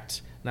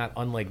Cracked, not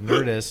unlike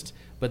Nerdist,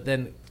 but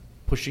then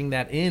pushing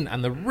that in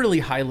on the really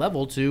high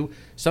level to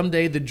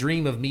someday the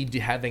dream of me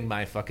having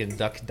my fucking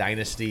Duck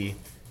Dynasty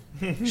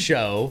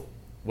show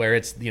where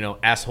it's, you know,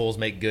 assholes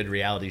make good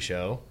reality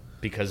show,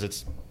 because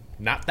it's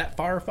not that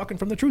far fucking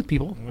from the truth,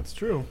 people. That's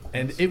true.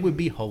 And it would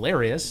be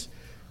hilarious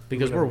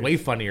because we're way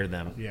funnier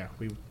than them. Yeah,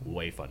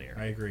 Way funnier.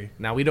 I agree.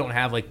 Now, we don't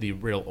have like the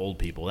real old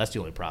people. That's the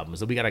only problem, is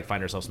that we got to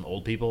find ourselves some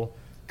old people.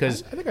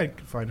 Because, I think I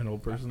could find an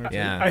old person or two.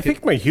 yeah. I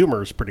think my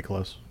humor is pretty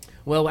close.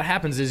 Well, what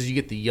happens is you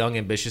get the young,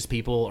 ambitious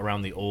people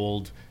around the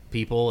old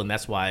people, and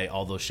that's why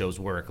all those shows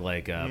work.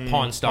 Like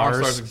Pawn Stars.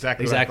 Pawn Stars,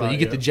 exactly what I thought, You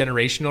get the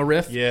generational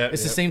riff. Yeah,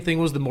 It's the yeah. same thing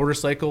was the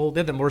motorcycle. They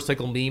had the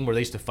motorcycle meme where they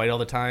used to fight all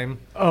the time.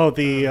 Oh,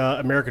 the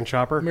American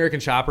Chopper.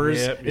 American Choppers.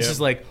 Yep, It's yep. just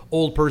like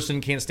old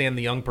person can't stand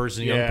the young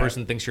person. Young Yeah.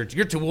 person thinks you're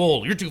too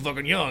old. You're too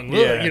fucking young.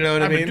 Yeah. You know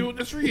what I I've mean? been doing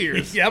this for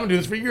years. Yeah, I'm gonna do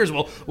this for years.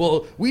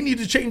 Well, we need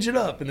to change it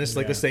up, and it's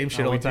like the same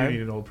shit all we the time. do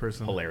need an old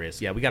person.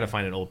 Hilarious. Yeah, we got to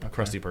find an old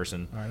crusty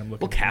person. All right, I'm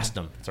looking we'll for cast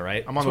them. It's all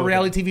right. I'm on It's the a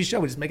reality TV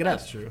show. We just make it up.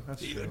 That's true.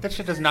 That's true. That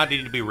shit does not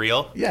need to be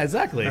real. Yeah,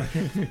 exactly.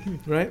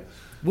 Right.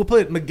 We'll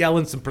put Miguel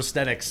in some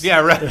prosthetics. Yeah,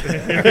 right.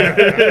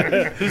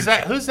 Who's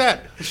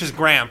that? It's just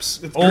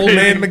Gramps. Old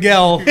man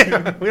Miguel.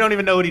 We don't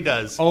even know what he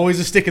does. Always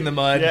a stick in the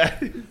mud. Yeah.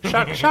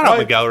 Shout out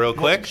Miguel real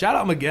quick. Shout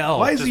out Miguel.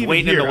 Why is Just he even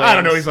waiting in here? the I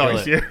don't know. wings. He's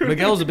always here.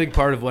 Miguel's a big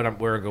part of where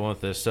we're going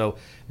with this. So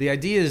the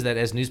idea is that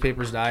as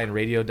newspapers die and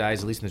radio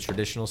dies, at least in the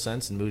traditional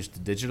sense, and moves to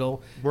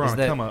digital, We're on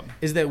a come up.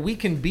 is that we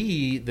can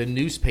be the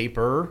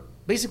newspaper,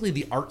 basically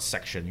the art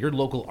section. Your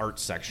local art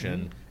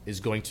section is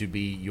going to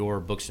be your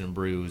Books and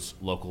Brews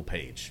local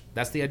page.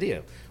 That's the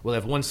idea. We'll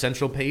have one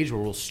central page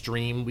where we'll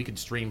stream. We could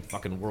stream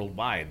fucking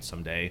worldwide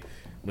someday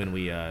when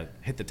we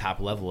hit the top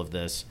level of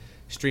this.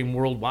 Stream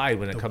worldwide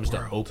when it comes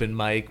to open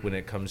mic, when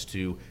it comes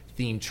to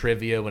themed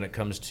trivia, when it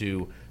comes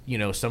to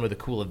some of the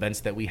cool events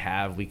that we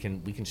have. We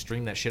can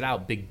stream that shit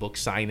out. Big book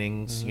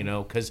signings,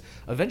 because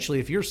eventually,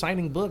 if you're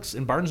signing books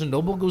and Barnes and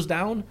Noble goes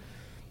down,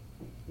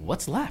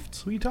 what's left?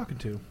 Who are you talking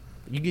to?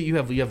 You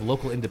have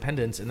local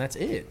independence, and that's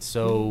it.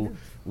 So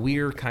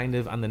we're kind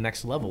of on the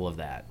next level of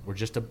that. We're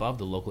just above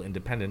the local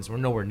independence. We're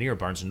nowhere near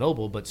Barnes and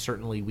Noble, but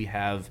certainly we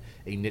have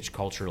a niche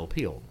cultural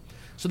appeal.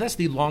 So that's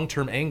the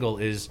long-term angle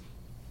is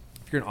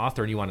if you're an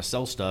author and you want to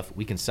sell stuff,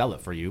 we can sell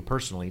it for you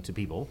personally to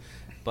people,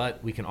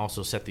 but we can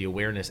also set the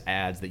awareness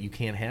ads that you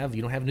can't have.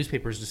 You don't have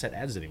newspapers to set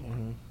ads anymore.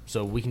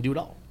 So we can do it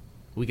all.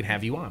 We can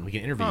have you on. We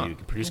can interview you. We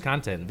can produce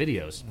content and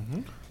videos.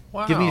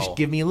 Wow.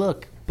 Give me a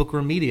look.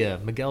 Bookworm Media.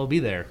 Miguel will be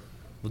there.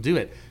 We'll do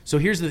it. So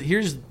here's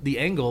the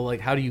angle.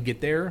 Like, how do you get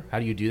there? How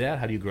do you do that?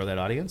 How do you grow that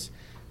audience?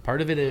 Part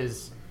of it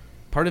is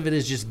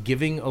just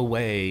giving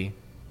away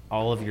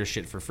all of your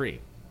shit for free.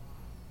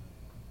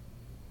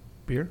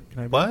 Beer? Can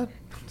I have What? beer?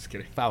 I'm just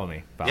kidding. Follow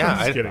me. Yeah,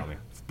 just kidding. Follow me.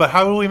 But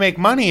how do we make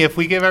money if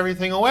we give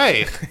everything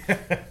away?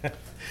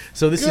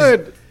 So this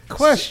Good is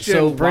question,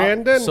 so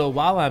Brandon. So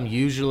while I'm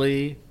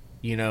usually,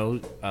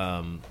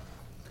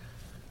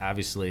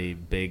 obviously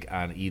big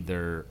on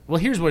either. Well,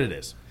 here's what it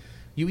is.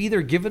 You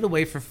either give it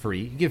away for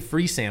free. You give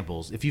free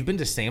samples. If you've been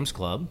to Sam's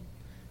Club,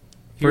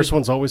 First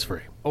one's always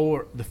free.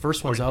 or the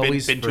first one's you've been-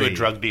 always been to free. a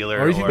drug dealer,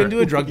 or if you've or- been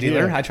to a drug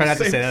dealer. Yeah. I try not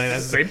to say that.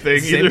 That's Same thing.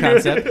 Same either.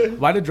 concept.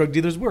 Why do drug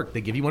dealers work?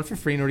 They give you one for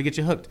free in order to get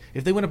you hooked.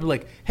 If they went up and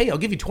like, hey, I'll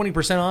give you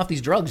 20% off these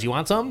drugs. You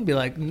want some? Be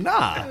like,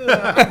 nah,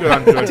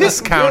 I'm good.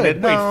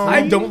 Discounted. No.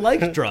 I don't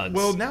like drugs.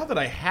 Well, now that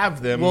I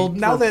have them, Well,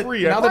 now for that-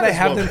 free, now I that might I as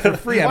have well- them for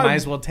free, I Why- might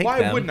as well take why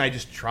them. wouldn't I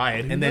just try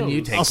it? Who and then you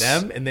knows? take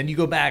them, and then you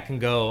go back and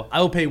go,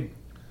 I will pay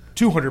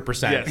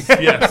 200%. Yes,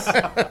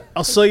 yes.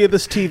 I'll sell you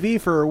this TV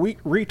for a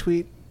week.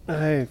 Retweet.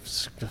 I'm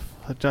just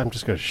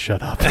going to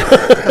shut up.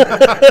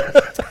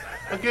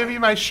 I'll give you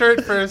my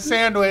shirt for a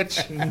sandwich.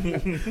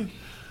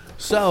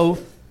 So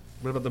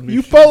What about the new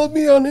You shoes? followed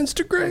me on The new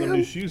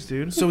Instagram. shoes,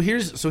 dude. So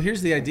here's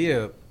the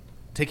idea: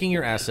 taking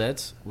your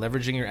assets,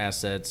 leveraging your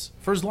assets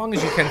for as long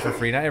as you can for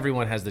free. Not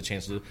everyone has the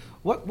chance to do.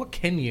 What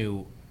can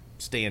you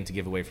stand to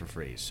give away for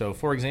free? So,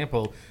 for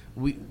example,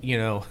 we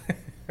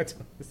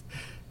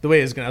the way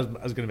I was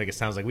gonna make it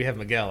sound like we have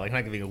Miguel. Like, I'm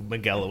not giving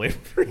Miguel away for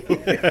free.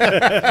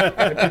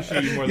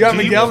 Appreciate you more Yeah, than Can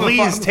you Miguel,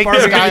 please the take farm-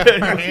 this guy out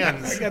of our I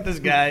hands? got this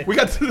guy. we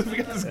got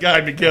this guy,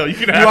 Miguel. You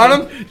can You have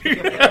want him.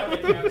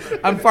 him?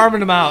 I'm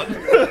farming him out.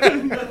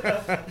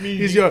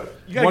 He's your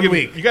You gotta 1 give,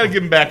 week. You got to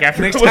give him back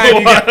after Next a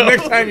little time, while.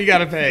 next time you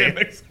gotta pay.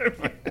 Next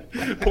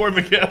time. Poor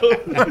Miguel.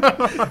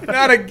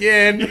 Not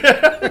again.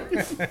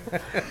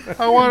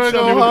 I want to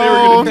Tell me go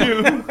what they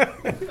home. were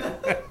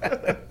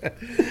gonna do.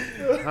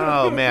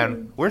 Oh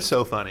man, we're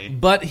so funny.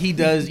 But he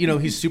does,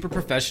 he's super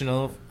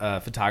professional,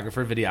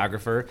 photographer,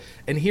 videographer.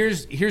 And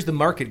here's the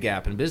market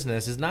gap in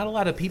business is not a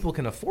lot of people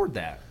can afford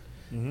that,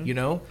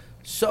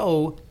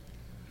 So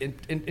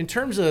in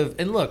terms of,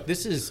 and look,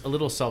 this is a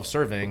little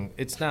self-serving.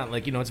 It's not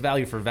like, it's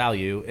value for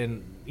value.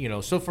 And,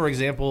 so for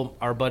example,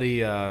 our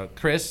buddy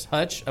Chris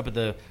Hutch up at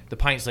the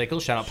Pint Cycle,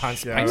 shout out Pint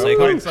Cycle.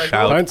 Shout Pint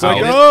out.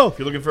 Cycle. If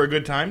you're looking for a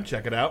good time,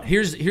 check it out.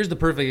 Here's the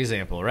perfect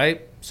example,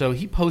 right? So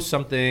he posts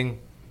something,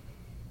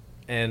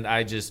 and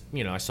I just,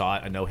 I saw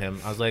it, I know him.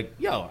 I was like,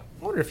 yo,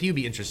 I wonder if he'd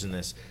be interested in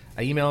this.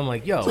 I email him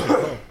like,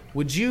 yo,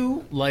 would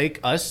you like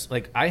us,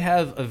 like, I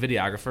have a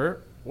videographer.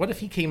 What if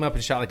he came up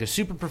and shot like a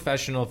super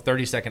professional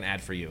 30-second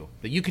ad for you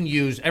that you can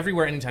use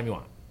everywhere, anytime you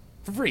want,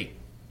 for free?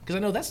 Because I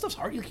know that stuff's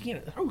hard.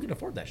 How can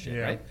afford that shit,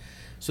 Yeah. right?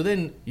 So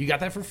then you got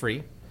that for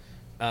free.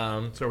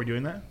 So are we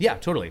doing that? Yeah,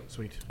 totally.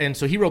 Sweet. And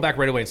so he wrote back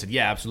right away and said,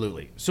 yeah,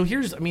 absolutely. So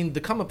the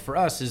come up for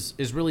us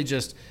is really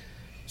just,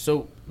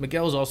 so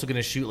Miguel is also going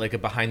to shoot like a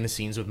behind the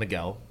scenes with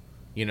Miguel,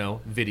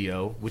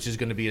 video, which is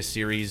going to be a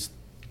series.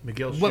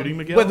 Miguel Wh- shooting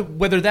Miguel?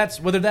 Whether that's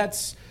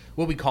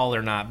what we call it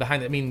or not,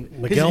 behind. I mean,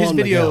 Miguel his and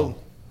video,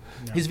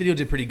 Miguel. his video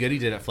did pretty good. He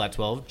did at Flat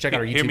 12. Check out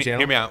our Hear YouTube me, channel.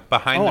 hear me out.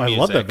 Behind Oh, the I music.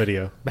 love that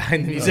video.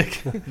 Behind the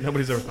music.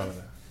 Nobody's ever thought of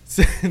that.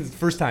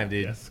 First time,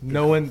 dude. Yes.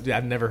 No one.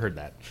 I've never heard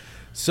that.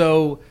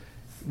 So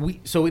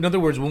in other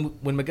words,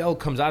 when Miguel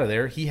comes out of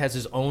there, he has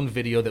his own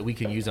video that we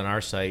can use on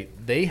our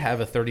site. They have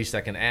a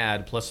 30-second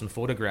ad plus some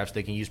photographs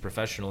they can use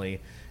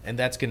professionally, and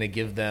that's going to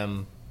give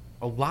them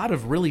a lot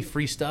of really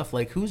free stuff.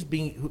 Like who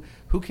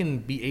can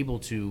be able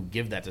to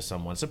give that to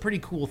someone? It's a pretty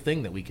cool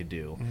thing that we could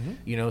do,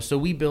 you know. So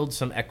we build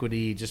some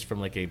equity just from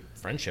like a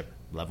friendship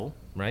level,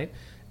 right?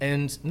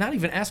 And not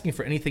even asking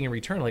for anything in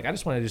return. Like I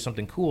just want to do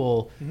something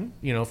cool,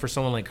 you know, for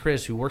someone like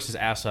Chris who works his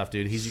ass off,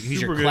 dude. He's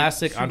your Super good-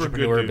 classic super good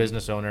entrepreneur, dude.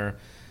 business owner,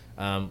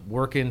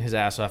 working his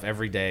ass off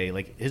every day.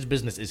 Like his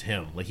business is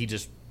him. Like he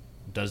just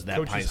does that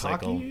pint Coaches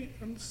cycle. hockey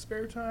in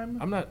spare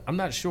time. I'm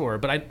not sure,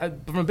 but I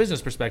from a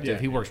business perspective, Yeah,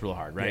 he yeah. works real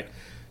hard, right? Yeah.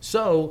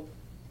 So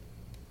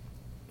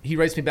he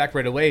writes me back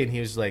right away, and he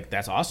was like,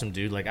 "That's awesome,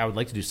 dude. Like, I would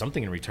like to do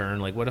something in return.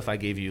 Like, what if I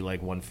gave you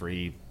like one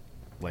free,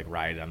 like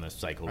ride on the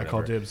cycle? I Whatever.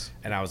 call dibs.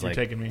 And I was You're like,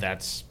 taking me.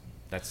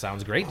 That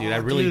sounds great, dude. I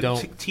Oh, really dude,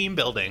 don't. team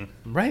building.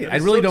 Right. That I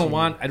is really so don't team.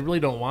 want. I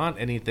really don't want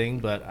anything,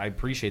 but I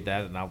appreciate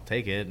that, and I'll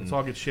take it. And, Let's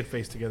all get shit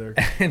faced together.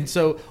 and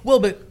so, well,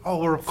 but Oh,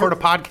 we'll record a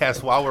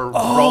podcast while we're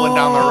rolling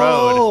down the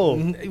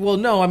road. Oh, well,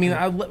 no. I mean,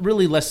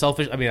 really less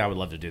selfish. I mean, I would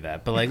love to do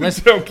that, but like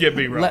less. Don't get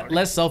me wrong.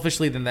 Less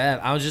selfishly than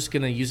that, I was just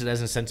gonna use it as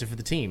an incentive for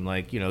the team.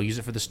 Like, you know, use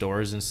it for the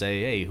stores and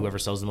say, hey, whoever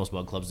sells the most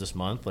bug clubs this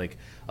month, like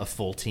a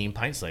full team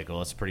pint cycle.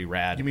 That's pretty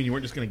rad. You mean you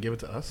weren't just going to give it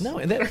to us? No,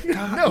 and that,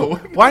 No.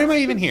 Why am I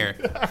even here?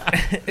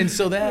 and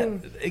so that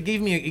it gave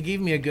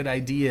me a good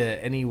idea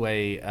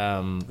anyway.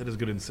 That is a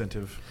good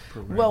incentive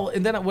program. Well,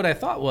 and then what I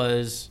thought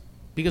was,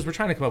 because we're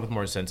trying to come up with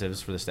more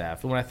incentives for the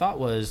staff, and what I thought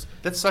was,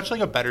 That's such like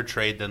a better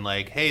trade than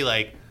like, hey,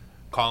 like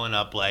calling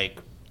up like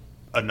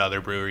another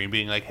brewery and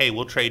being like, hey,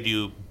 we'll trade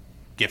you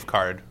gift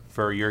card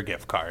for your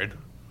gift card.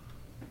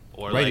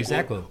 Or Right, like,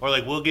 exactly. Or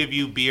like we'll give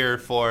you beer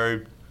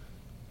for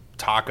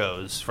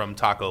tacos from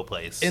Taco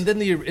Place. and then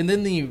the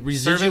service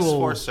residual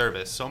for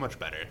service, so much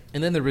better.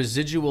 And then the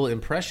residual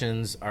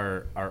impressions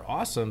are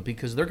awesome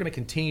because they're going to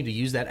continue to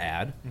use that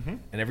ad, and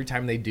every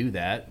time they do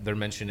that, they're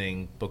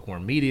mentioning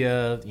Bookworm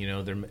Media.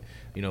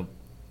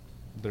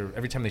 They're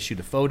every time they shoot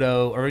a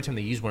photo or every time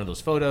they use one of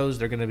those photos,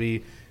 they're going to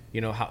be,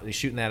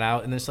 shooting that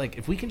out. And it's like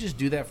if we can just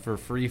do that for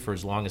free for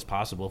as long as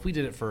possible. If we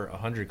did it for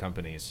 100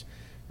 companies,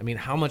 I mean,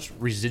 how much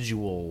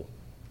residual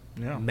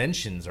Yeah.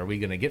 mentions are we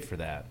going to get for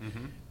that?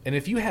 And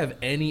if you have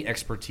any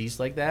expertise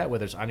like that,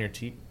 whether it's on your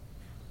team.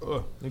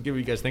 Let me give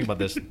you guys think about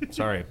this.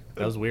 Sorry,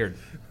 that was weird.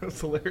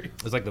 That's hilarious.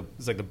 It's like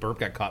the burp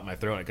got caught in my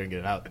throat. I couldn't get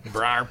it out.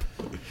 Brarp.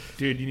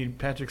 Dude, you need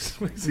Patrick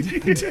Swayze.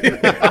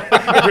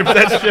 Rip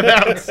that shit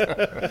out.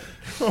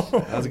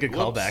 That was a good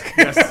callback.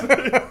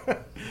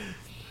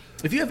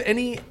 If you have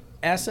any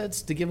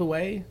assets to give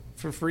away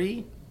for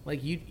free,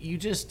 like you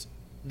just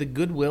the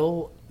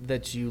goodwill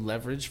that you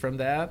leverage from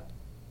that,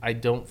 I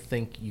don't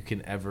think you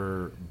can't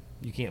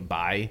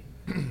buy.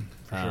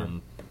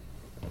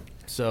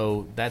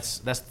 So that's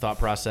the thought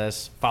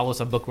process. Follow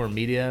us on Bookworm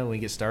Media when we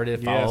get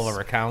started. Follow all of Yes.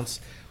 our accounts.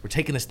 We're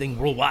taking this thing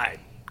worldwide.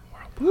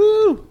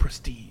 Woo!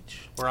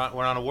 Prestige. We're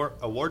on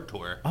award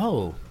tour.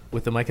 Oh,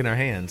 with the mic in our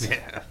hands.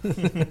 Yeah.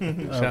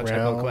 Shout out Tribe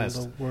around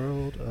Quest. the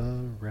world,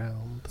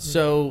 around the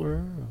So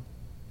world.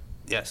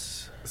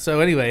 Yes.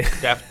 anyway,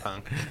 Daft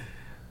Punk.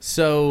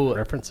 so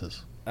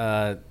References.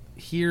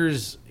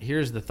 here's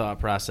the thought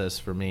process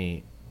for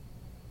me.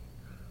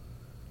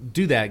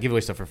 Do that. Give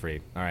away stuff for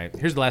free. All right.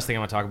 Here's the last thing I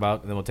want to talk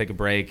about, and then we'll take a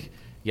break.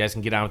 You guys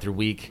can get on with your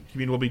week. You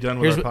mean we'll be done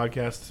with Here's our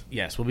podcast?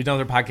 Yes, we'll be done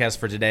with our podcast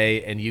for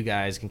today, and you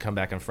guys can come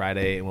back on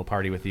Friday, and we'll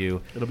party with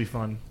you. It'll be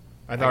fun.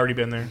 I've already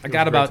been there. I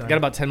got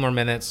about 10 more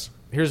minutes.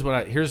 Here's what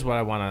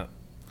I want to.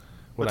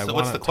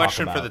 What's the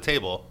question for the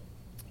table?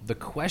 The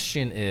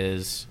question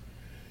is,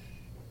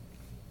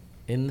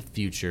 in the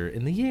future,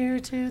 in the year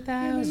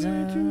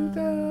 2000,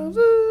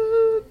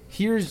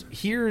 here's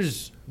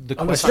the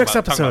On this question. next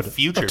talking episode about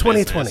future of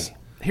 2020. business.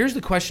 Here's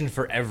the question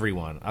for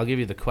everyone. I'll give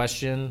you the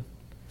question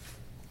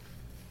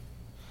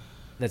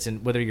that's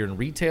in whether you're in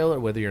retail or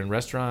whether you're in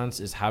restaurants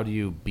is how do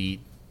you beat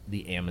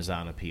the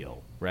Amazon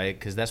appeal, right?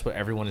 Because that's what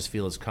everyone is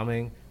feel is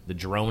coming. The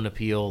drone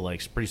appeal,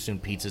 like pretty soon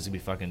pizza's gonna be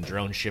fucking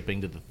drone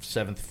shipping to the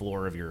 7th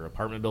floor of your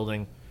apartment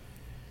building.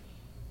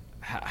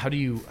 How do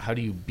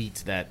you beat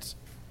that?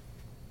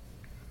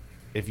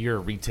 If you're a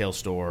retail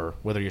store,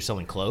 whether you're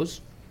selling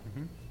clothes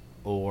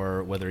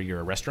or whether you're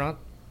a restaurant,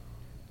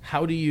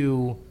 how do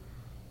you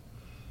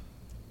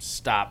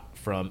stop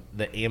from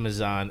the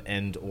Amazon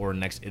and or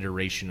next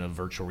iteration of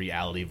virtual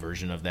reality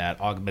version of that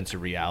augmented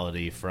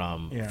reality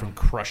from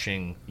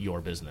crushing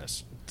your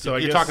business? So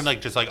You're talking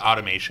like just like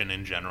automation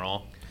in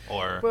general,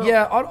 or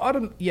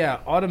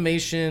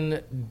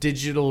Automation,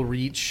 digital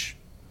reach,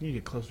 You need to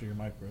get closer to your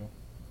mic, bro.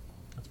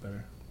 That's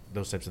better.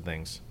 those types of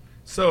things.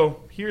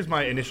 So here's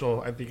my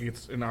initial, I think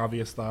it's an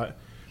obvious thought,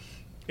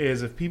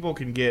 is if people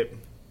can get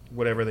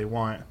whatever they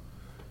want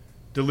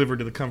delivered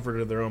to the comfort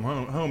of their own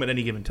home at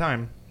any given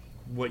time,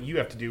 what you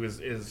have to do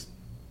is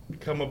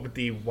come up with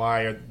the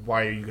why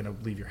are you going to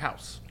leave your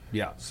house?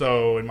 Yeah.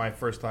 So in my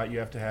first thought, you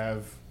have to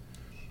have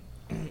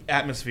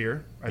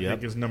atmosphere, I Yep.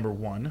 think is number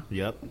one.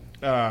 Yep.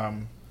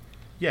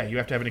 Yeah, you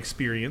have to have an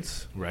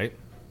experience. Right.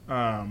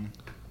 I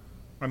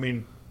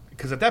mean,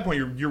 because at that point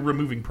you're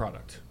removing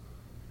product.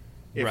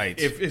 Right.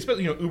 If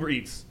especially Uber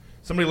Eats,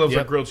 Somebody loves Yep.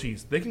 like grilled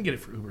cheese. They can get it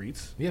for Uber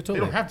Eats. Yeah, They totally.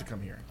 don't have to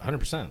come here.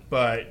 100%.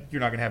 But you're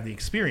not going to have the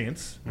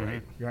experience,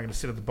 right? You're not going to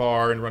sit at the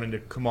bar and run into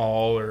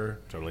Kamal or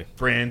Totally.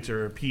 Brent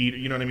or Pete.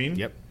 You know what I mean?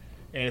 Yep.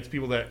 And it's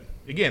people that,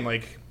 again,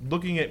 like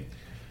looking at.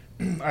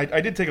 I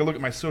did take a look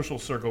at my social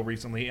circle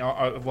recently with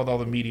all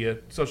the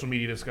social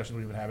media discussions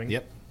we've been having.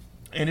 Yep.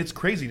 And it's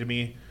crazy to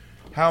me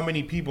how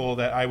many people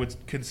that I would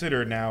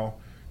consider now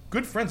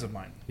good friends of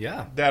mine.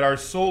 Yeah. That are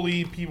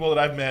solely people that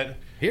I've met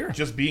Here.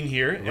 just being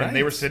here, Right. and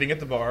they were sitting at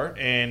the bar,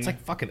 and It's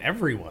like fucking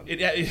everyone.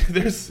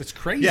 there's It's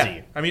crazy.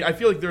 Yeah, I mean, I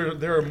feel like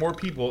there are more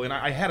people, and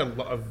I had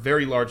a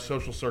very large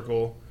social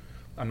circle.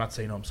 I'm not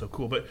saying I'm so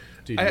cool, but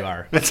Dude, I, you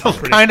are. That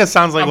kind of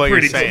sounds like I'm what you're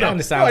pretty saying. cool.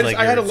 Kinda sounds like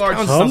I had a large.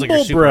 sounds like you're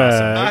Humble super awesome.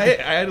 brag.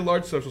 I had a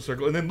large social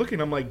circle, and then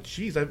looking, I'm like,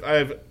 geez,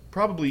 I've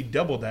probably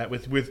doubled that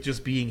with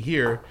just being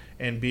here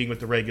and being with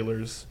the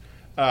regulars.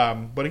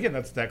 But again,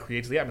 that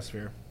creates the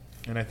atmosphere,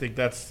 and I think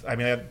that's. I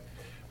mean,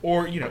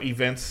 or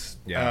events.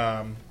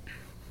 Yeah.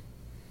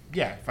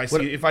 Yeah.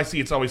 If I see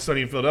It's Always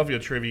Sunny in Philadelphia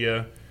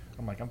trivia,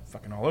 I'm like, I'm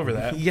fucking all over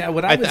that. Yeah,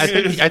 what I, I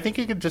was I think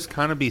it could just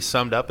kind of be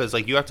summed up as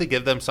like you have to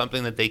give them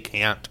something that they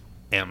can't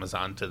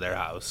Amazon to their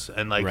house,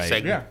 and like Right.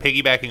 say, Yeah.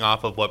 piggybacking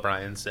off of what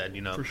Brian said,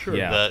 For sure.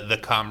 Yeah. the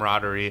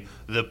camaraderie,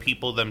 the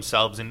people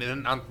themselves, and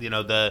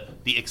the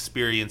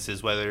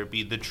experiences, whether it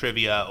be the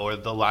trivia or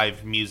the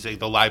live music,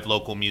 the live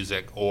local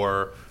music,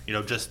 or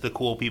just the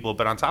cool people.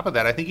 But on top of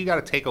that, I think you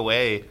got to take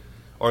away,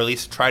 or at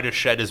least try to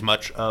shed as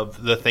much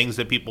of the things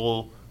that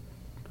people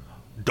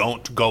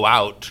don't go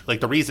out, like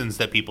the reasons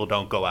that people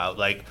don't go out,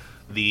 like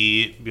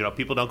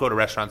people don't go to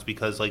restaurants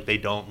because like they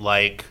don't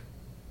like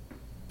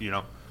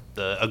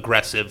the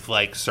aggressive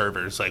like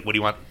servers, like what do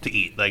you want to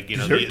eat, like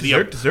Dessert?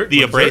 the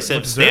Want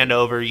abrasive dessert? stand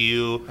over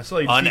you, I saw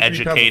you eat 3 pounds of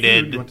food.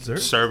 uneducated You want dessert?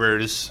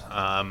 servers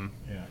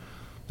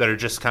that are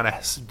just kind of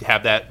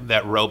have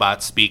that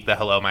robot speak the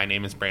hello, my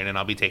name is Brandon,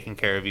 I'll be taking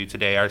care of you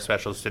today, our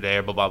specials today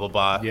are blah blah blah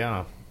blah.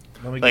 yeah.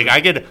 Let me Like give-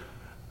 I could,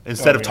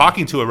 instead of yeah.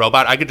 talking to a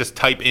robot, I could just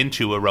type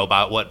into a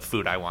robot what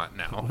food I want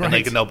now, and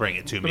they'll bring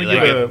it to me.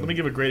 let me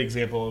give a great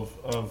example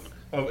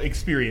of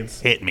experience.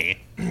 Hit me.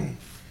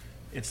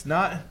 It's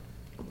not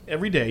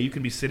every day you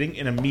can be sitting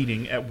in a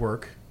meeting at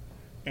work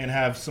and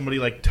have somebody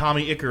like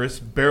Tommy Icarus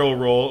barrel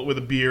roll with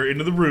a beer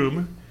into the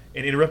room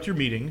and interrupt your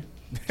meeting.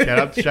 Shout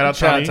out Shout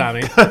Tommy. out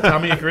Tommy.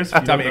 Tommy Icarus.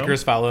 if you Tommy don't know.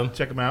 Icarus, follow him.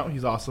 Check him out.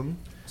 He's awesome.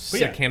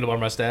 Sick handlebar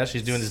mustache.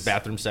 He's doing his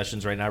bathroom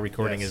sessions right now,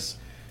 recording Yes.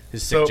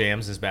 his sick So-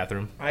 jams in his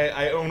bathroom.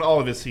 I own all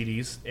of his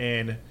CDs,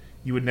 and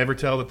you would never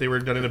tell that they were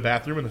done in a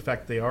bathroom, and the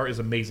fact that they are is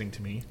amazing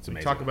to me. It's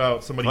amazing. Talk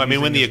about somebody. Well, I mean,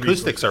 using when the his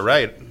acoustics resources. are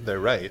right, they're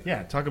right.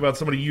 Yeah, talk about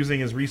somebody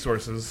using his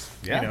resources.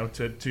 Yeah.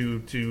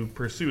 To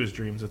pursue his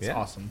dreams. It's Yeah.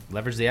 awesome.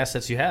 Leverage the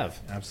assets you have.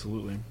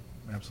 Absolutely.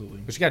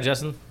 What you got,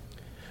 Justin?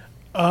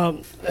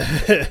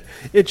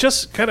 It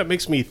just kind of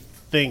makes me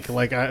think.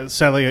 Like,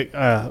 sadly,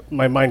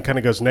 my mind kind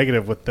of goes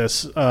negative with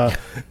this.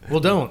 Well,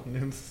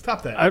 don't.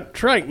 Stop that. I'm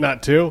trying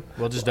not to.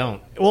 Well, just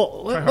don't.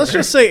 Well, let's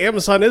just say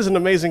Amazon is an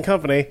amazing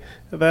company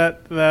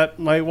that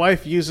my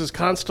wife uses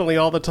constantly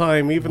all the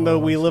time, even though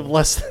we live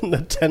less than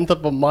a tenth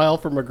of a mile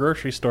from a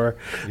grocery store.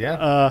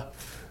 Yeah.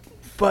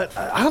 But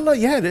I don't know.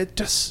 Yeah, it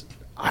just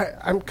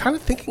I'm kind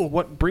of thinking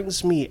what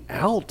brings me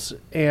out,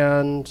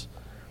 and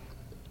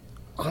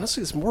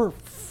honestly, it's more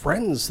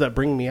friends that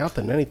bring me out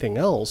than anything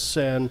else.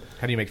 And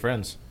How do you make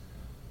friends?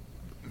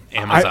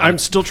 Amazon. I'm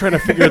still trying to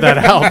figure that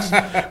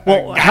out.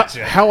 Well,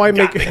 how I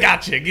make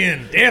Gotcha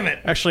again. Damn it.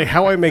 actually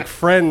how I make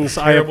friends.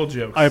 Terrible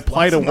jokes. I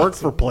apply Lots to and work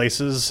lots for of-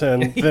 places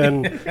and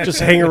then just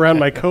hang around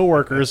my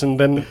coworkers and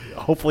then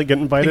hopefully get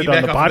invited on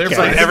Piggyback the off their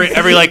podcast. friends.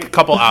 every like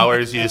couple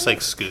hours, you just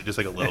like scoot just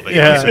like a little bit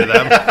Yeah. closer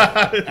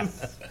to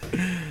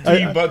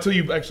them. Till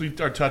you actually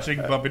are touching,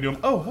 bump into him.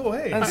 Oh,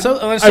 hey. And so,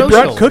 on I social.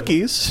 brought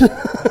cookies.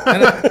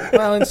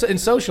 Well, in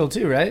social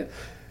too, right?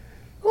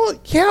 Well,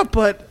 yeah,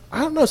 but I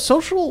don't know.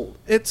 Social,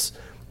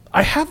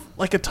 I have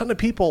like a ton of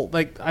people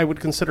like I would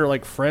consider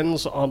like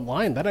friends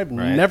online that I've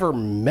Right. never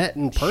met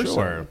in person.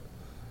 Sure.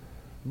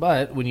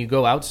 But when you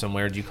go out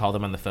somewhere, do you call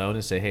them on the phone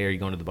and say, "Hey, are you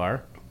going to the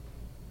bar?"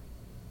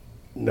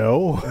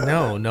 No.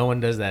 No, no one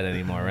does that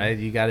anymore, right?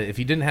 You got to If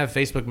you didn't have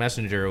Facebook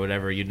Messenger or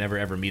whatever, you'd never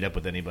ever meet up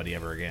with anybody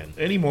ever again.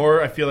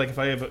 Anymore, I feel like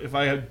if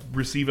I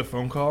receive a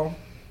phone call,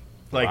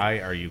 like Why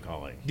are you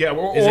calling? yeah,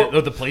 or Is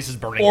it the place is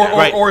burning or- down?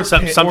 Right. or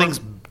Something's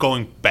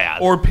going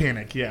bad. or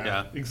panic. Yeah,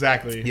 Yeah.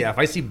 exactly. Yeah, if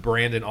I see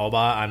Brandon Alba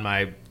on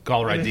my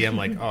caller ID, I'm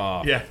like,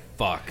 oh, Yeah.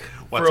 fuck.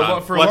 what's for a on, lo-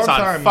 for a what's long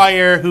on time-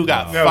 fire? Who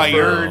got No,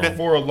 fired?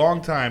 for a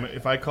long time,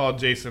 if I called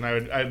Jason,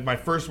 my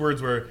first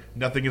words were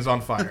 "Nothing is on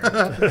fire."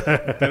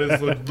 That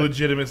is a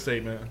legitimate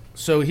statement.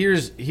 So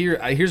here's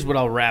what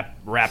I'll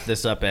wrap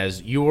this up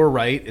as. You're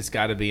right. It's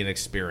got to be an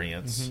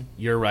experience. Mm-hmm.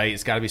 You're right.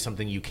 It's got to be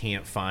something you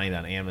can't find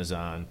on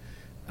Amazon.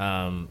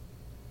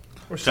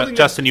 Or something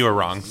Justin, you were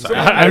wrong. Sorry.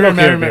 I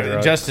remember, okay with it,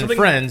 right? Justin, Something-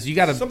 friends. You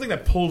got to. something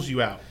that pulls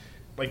you out,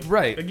 like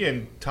Right.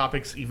 Again,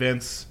 topics,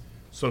 events,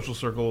 social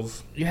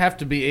circles. You have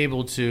to be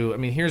able to. I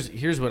mean,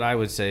 here's what I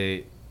would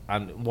say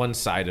on one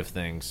side of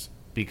things,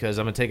 because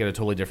I'm gonna take it a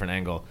totally different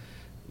angle.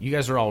 you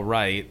guys are all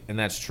right, and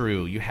that's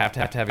true. You have to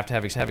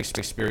have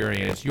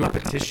experience. Your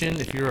competition,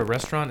 if you're a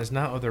restaurant, is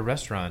not other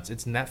restaurants.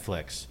 It's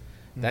Netflix.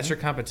 That's your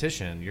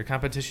competition. Your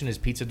competition is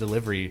pizza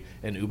delivery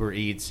and Uber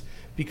Eats.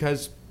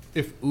 Because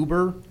if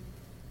Uber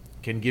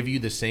can give you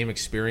the same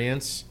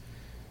experience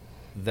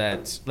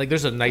that, like,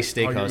 there's a nice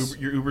steakhouse.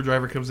 Your Uber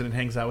driver comes in and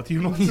hangs out with you.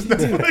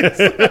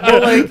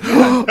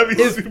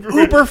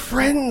 Uber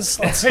friends.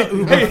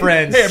 Uber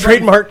friends. Hey,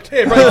 Trademarked.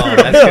 Hey, I brought you Oh, food.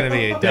 that's gonna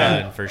be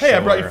done for sure. Hey, I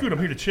brought you food. I'm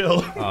here to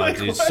chill. Oh,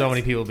 dude, so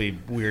many people would be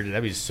weirded.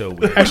 That'd be so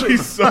weird. Actually,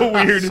 so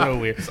weird. So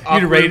weird. You'd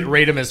awkward.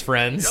 rate them as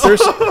friends.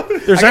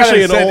 There's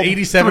actually an old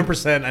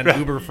 87% on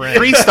Uber friends.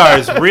 3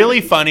 stars,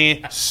 really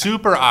funny,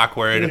 super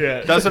awkward,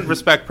 Yeah. doesn't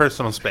respect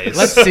personal space.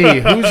 Let's see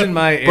who's in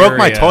my area. Broke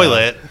my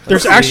toilet.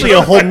 There's actually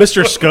a whole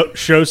Mr.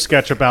 Show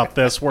sketch about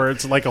this where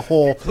it's like a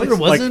whole. There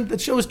wasn't. That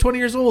show was 20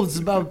 years old. It's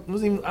about.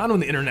 Wasn't even. I don't know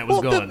when the internet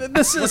was going.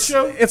 This is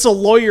it's a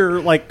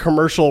lawyer like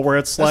commercial where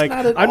it's like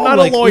not at I'm all not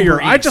like a lawyer.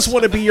 Uber I Eats. just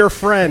want to be your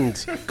friend.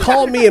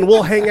 Call me and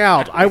we'll hang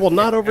out. I will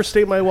not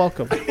overstay my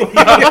welcome.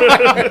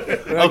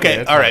 Okay,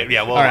 that's all fine. right,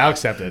 yeah, well, All right, I'll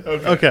accept it.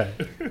 Okay.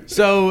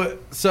 So,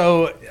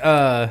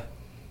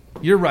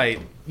 you're right.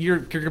 You're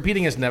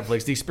competing against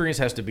Netflix. The experience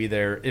has to be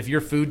there. If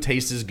your food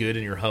tastes as good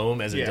in your home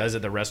as it does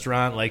at the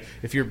restaurant, like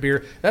if your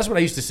beer, that's what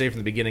I used to say from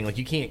the beginning. Like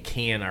you can't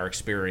can our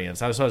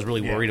experience. I was really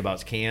worried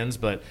about cans,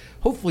 but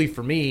hopefully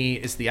for me,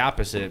 it's the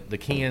opposite. The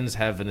cans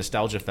have a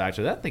nostalgia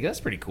factor. I think that's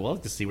pretty cool. I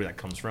like to see where that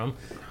comes from,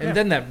 and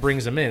then that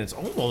brings them in. It's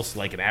almost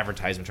like an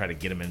advertisement trying to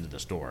get them into the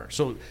store.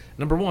 So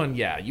number one,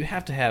 you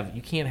have to have.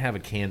 You can't have a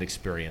canned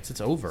experience.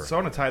 It's over. So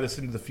I want to tie this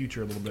into the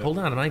future a little bit. Hold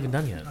on, I'm not even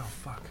done yet. Oh,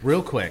 fuck.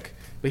 Real quick.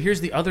 But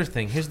here's the other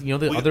thing. Here's the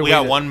other we way.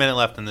 got 1 minute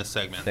left in this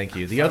segment. Thank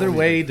you. The other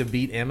way to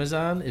beat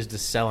Amazon is to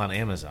sell on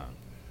Amazon.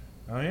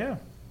 Oh, yeah.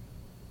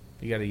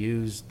 You got to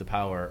use the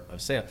power of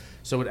sale.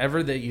 So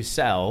whatever that you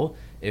sell,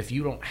 if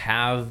you don't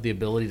have the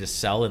ability to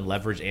sell and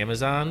leverage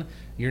Amazon,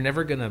 you're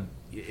never going to.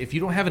 If you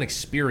don't have an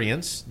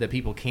experience that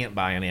people can't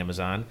buy on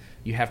Amazon,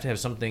 you have to have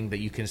something that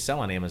you can sell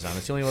on Amazon.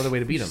 It's the only other way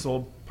to beat them.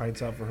 Sold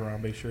Pints Out for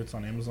Harambe shirts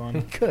on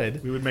Amazon.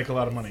 Good. We would make a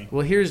lot of money.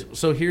 Well,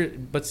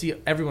 but see,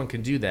 everyone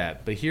can do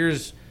that. But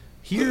here's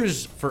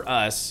for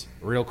us,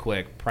 real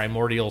quick,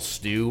 primordial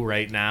stew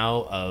right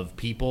now of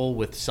people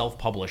with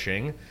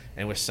self-publishing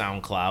and with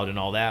SoundCloud and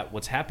all that.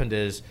 What's happened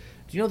is,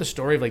 do you know the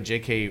story of like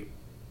J.K.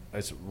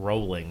 It's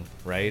Rowling,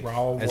 right?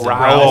 Rowling. As in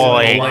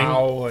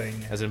Rowling.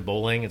 As in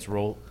bowling, it's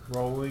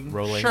Rolling.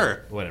 rolling.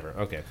 Sure. Whatever.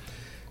 Okay.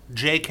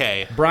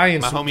 JK.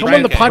 Brian, my homie Come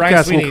on the JK. Brian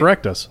podcast Sweeney. and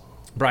correct us.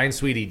 Brian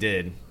Sweetie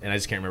did, and I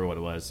just can't remember what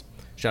it was.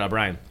 Shout out,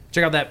 Brian.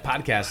 Check out that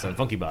podcast on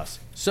Funky Bus.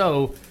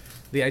 So,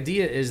 the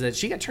idea is that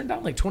she got turned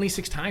down like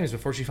 26 times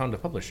before she found a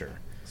publisher.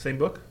 Same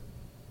book?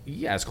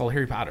 Yeah, it's called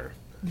Harry Potter.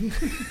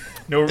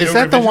 No, Is no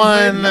that the revisions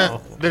one? made?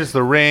 No. There's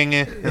the ring,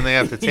 and they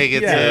have to take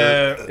it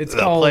to It's the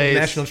called place.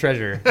 National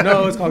Treasure.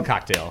 No, it's called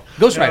Cocktail.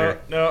 Ghost Rider.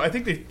 No, I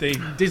think they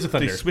Days of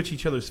Thunder. They switch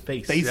each other's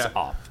face. Face Yeah.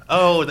 off.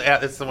 Oh,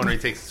 it's the one where he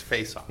takes his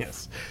face off.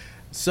 Yes.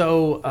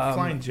 So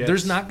flying jets.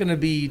 there's not going to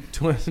be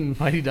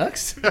Mighty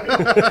Ducks.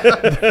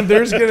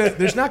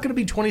 there's not going to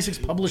be 26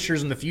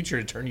 publishers in the future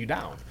to turn you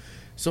down.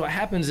 So what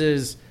happens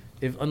is,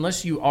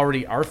 unless you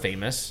already are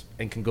famous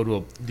and can go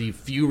to the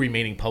few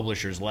remaining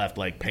publishers left,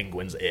 like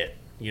Penguin's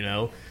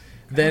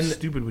then How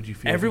stupid would you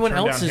feel? everyone if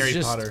you turned else down is Harry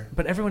just. Potter?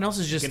 But everyone else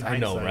is just. In I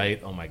know, hindsight.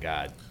 right? Oh my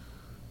god.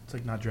 It's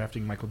like not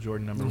drafting Michael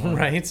Jordan #1.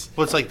 Right.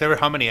 Well, it's like there were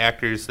how many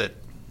actors and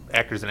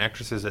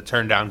actresses that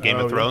turned down Game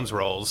Oh, of yeah. Thrones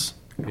roles,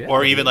 Yeah.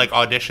 or even like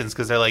auditions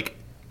because they're like,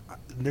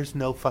 "There's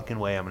no fucking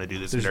way I'm going to do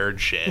this nerd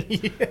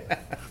shit."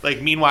 Like,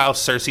 meanwhile,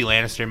 Cersei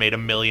Lannister made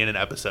 $1 million an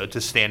episode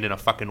to stand in a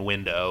fucking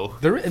window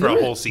for a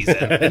whole season.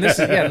 And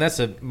that's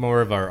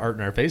more of our art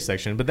in our face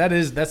section. But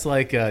that's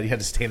like you had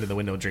to stand in the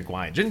window and drink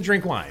wine. Didn't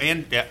drink wine.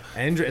 And yeah,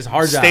 And it's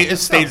hard job.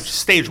 it's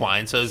stage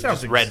wine, so it's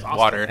sounds just red exhausting.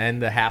 water.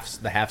 And the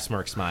half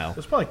smirk smile.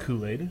 It's probably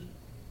Kool-Aid.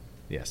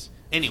 Yes.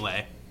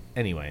 Anyway,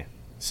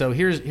 So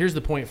here's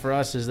the point for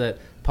us is that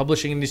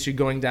publishing industry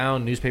going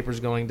down, newspapers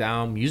going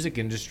down, music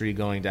industry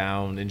going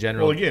down in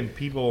general. Well, again,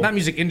 people not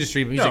music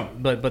industry, but music,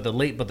 No. but the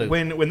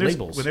when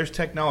labels. there's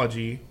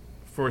technology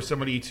for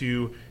somebody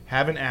to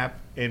have an app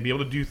and be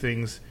able to do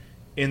things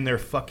in their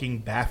fucking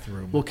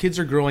bathroom. well, kids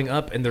are growing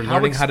up and they're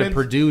learning how to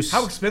produce.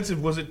 How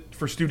expensive was it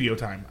for studio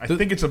time? I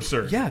think it's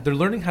absurd. Yeah, they're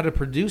learning how to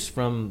produce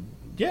from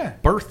Yeah.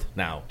 birth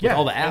now with Yeah.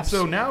 all the And apps.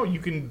 so now you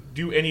can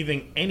do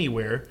anything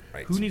anywhere.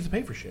 Right. Who needs to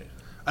pay for shit?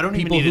 I don't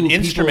People even need who-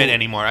 an instrument people-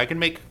 anymore. I can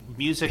make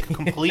music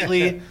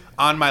completely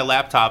on my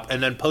laptop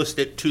and then post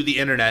it to the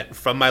internet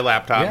from my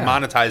laptop, Yeah.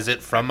 monetize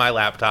it from my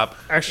laptop,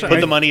 Actually, put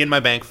I- the money in my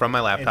bank from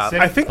my laptop.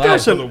 send I think Wow.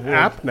 there's For an the world.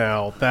 app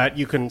now that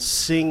you can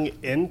sing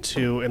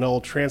into, and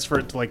it'll transfer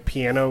it to like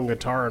piano and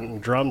guitar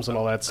and drums and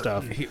all that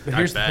stuff.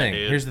 Here's the bad, thing.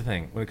 dude. Here's the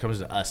thing. When it comes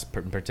to us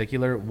in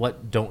particular,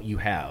 what don't you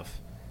have?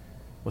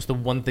 What's the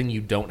one thing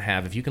you don't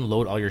have? If you can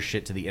load all your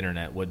shit to the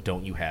internet, what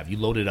don't you have? You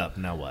load it up.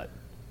 Now what?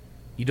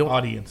 You don't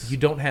Audience. You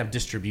don't have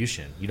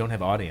distribution. You don't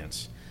have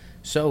audience.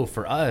 So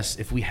for us,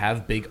 if we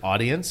have big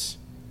audience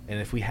And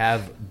if we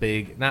have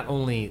big, not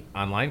only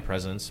online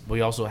presence, but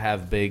we also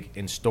have big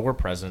in-store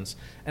presence.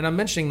 And I'm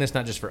mentioning this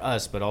not just for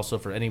us, but also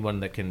for anyone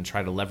that can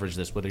try to leverage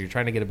this. Whether you're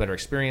trying to get a better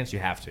experience, you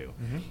have to.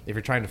 If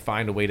you're trying to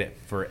find a way to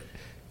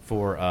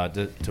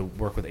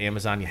work with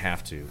Amazon, you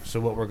have to. So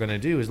what we're going to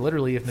do is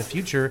literally, if in the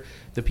future,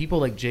 the people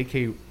like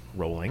J.K.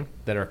 Rowling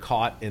that are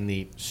caught in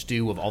the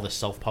stew of all the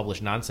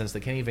self-published nonsense that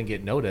can't even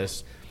get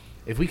noticed,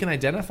 if we can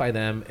identify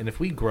them, and if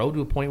we grow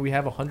to a point where we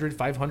have 100,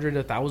 500,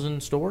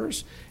 1,000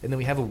 stores, and then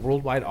we have a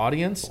worldwide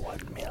audience, 1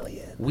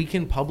 million. we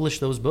can publish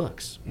those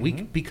books. We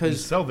And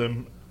because sell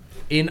them.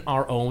 in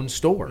our own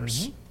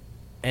stores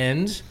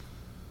and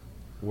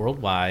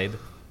worldwide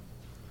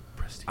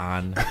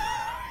on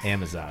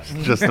Amazon.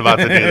 Just about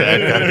to do that.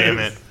 God damn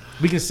it.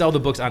 We can sell the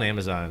books on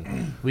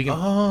Amazon. We can,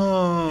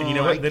 And you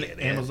know what? Then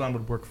Amazon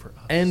would work for us.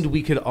 and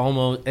we could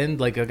almost, and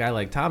like a guy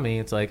like Tommy,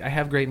 it's like I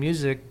have great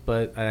music,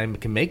 but I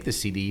can make the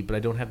CD, but I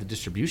don't have the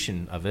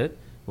distribution of it.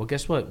 Well,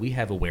 guess what? We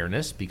have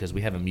awareness because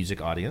we have a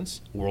music audience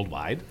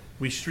worldwide.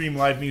 We stream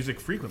live music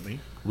frequently.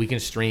 We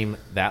can stream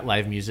that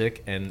live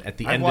music, and at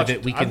the I've end watched, of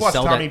it, we I've can watched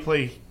sell Tommy that.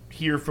 play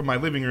here from my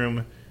living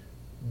room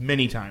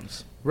many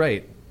times.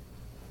 Right.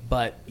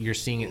 But you're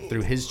seeing it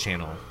through his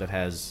channel that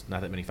has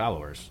not that many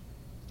followers,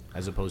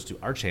 as opposed to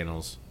our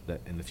channels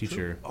that in the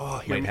future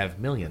might have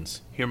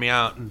millions. Hear me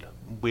out.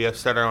 We have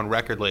started our own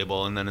record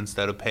label, and then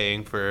instead of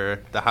paying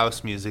for the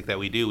house music that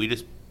we do, we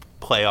just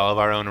play all of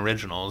our own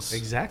originals.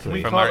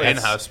 Exactly. From call our it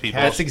in-house people.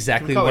 That's Can we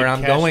exactly call it where I'm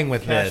cash- going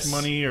with cash this.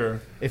 money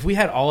or If we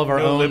had all of our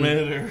no own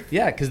limit or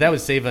yeah, because that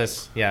would save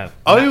us. Yeah,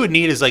 All we would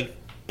need is like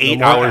 8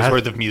 more hours ad-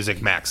 worth of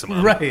music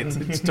maximum. right.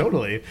 It's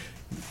totally.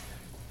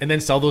 And then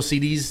sell those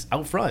CDs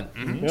out front,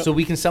 so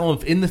we can sell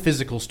them in the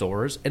physical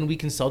stores, and we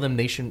can sell them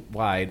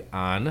nationwide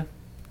on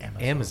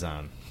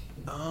Amazon.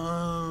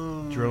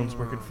 drones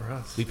working for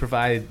us. We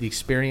provide the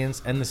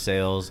experience and the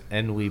sales,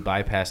 and we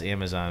bypass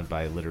Amazon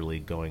by literally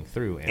going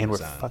through Amazon. And we're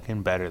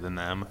fucking better than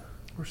them.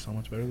 We're so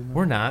much better than them.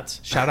 We're not.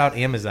 Shout out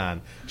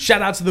Amazon.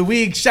 Shout out to the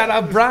week. Shout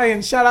out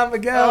Brian. Shout out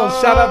Miguel.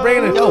 Shout out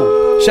Brandon.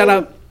 Oh, shout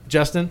out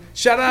Justin.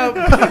 Shout out.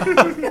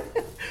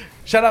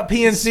 Shout out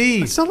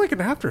PNC. It sounded like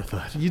an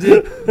afterthought. You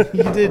did.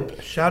 You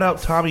did. Shout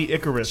out Tommy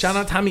Icarus. Shout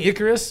out Tommy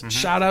Icarus.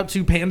 Shout out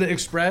to Panda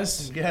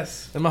Express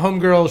Yes. and my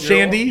homegirl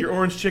Shandy, Your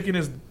orange chicken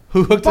is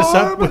who hooked us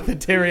up Barb. with the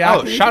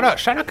teriyaki. Oh,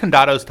 shout out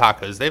Condado's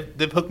Tacos.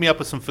 They've hooked me up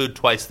with some food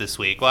twice this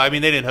week. Well, I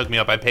mean, they didn't hook me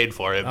up. I paid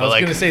for it. I But was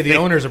like, gonna say the they-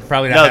 owners are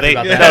probably not No, happy they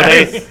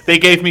about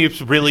that. gave me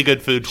really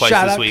good food twice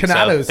Shout this out week.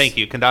 Condados. So thank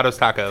you, Condado's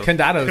Taco.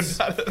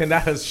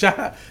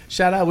 Condados.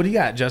 Shout out. What do you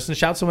got, Justin?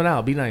 Shout someone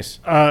out. Be nice.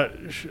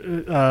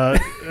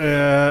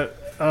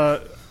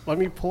 Let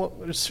me pull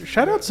up.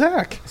 Shout out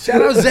Zach.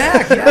 Shout out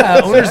Zach.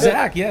 Yeah, owner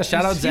Zach. Yeah,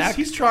 shout out Zach.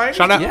 He's trying.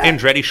 Shout out Yeah.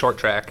 Andretti Short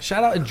Track.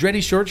 Shout out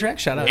Andretti Short Track.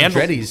 Shout out And,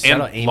 Andretti's. Shout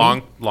and out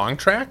Amy. long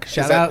Track. Is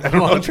Shout that- out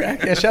Long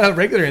Track. Yeah, shout out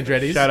regular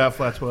Andretti's. Shout out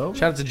Flat 12.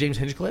 Shout out to James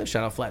Hinchcliffe.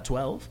 Shout out Flat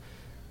 12.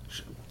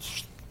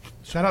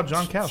 Shout out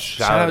John Couch.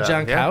 Shout out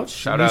John yeah. Couch.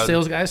 Shout new out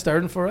sales guy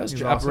starting for us.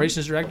 He's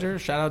Operations director.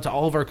 Shout out to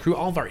all of our crew,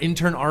 all of our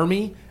intern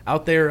army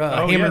out there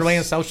hammering yes. away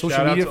on social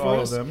Shout out media to for all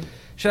us. of them.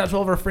 Shout out to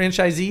all of our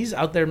franchisees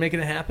out there making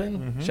it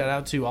happen. Shout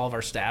out to all of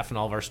our staff and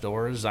all of our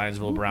stores: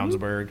 Zionsville,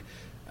 Brownsburg,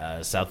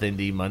 South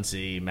Indy,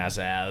 Muncie, Mass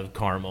Ave,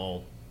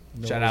 Carmel.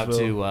 Shout out to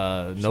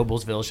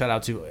Noblesville. Shout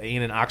out to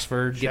Ian in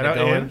Oxford getting out it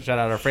going. Ann. Shout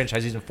out our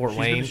franchisees in Fort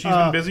Wayne. She's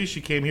been busy. She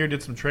came here,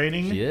 did some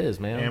training. She is,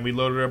 man. And we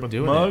loaded her up with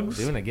doing mugs.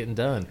 it, getting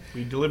done.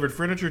 We delivered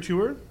furniture to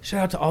her.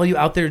 Shout out to all you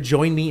out there.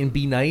 Join me and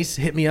be nice.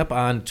 Hit me up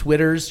on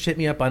Twitters. Hit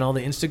me up on all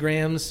the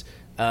Instagrams.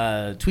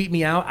 Tweet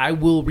me out. I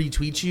will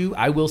retweet you.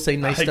 I will say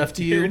nice I stuff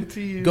to you.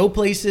 guarantee you. Go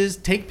places.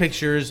 Take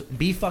pictures.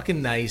 Be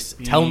fucking nice.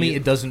 Tell me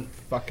it doesn't.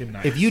 Fucking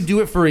nice. If you do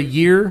it for a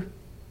year,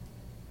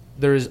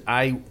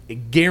 I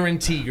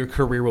guarantee your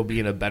career will be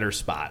in a better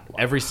spot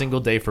every single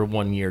day for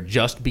 1 year.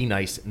 Just be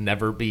nice.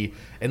 Never be.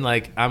 And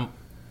like I'm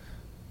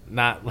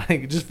not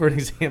like, just for an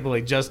example,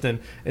 like Justin,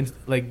 and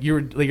like you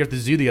were like you're at the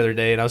zoo the other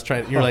day, and I was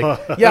trying. You're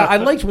like, yeah, I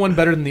liked one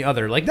better than the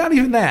other. Like not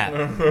even that.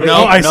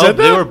 No, I no, said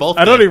they that? were both.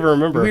 I don't good. even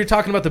remember. We were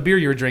talking about the beer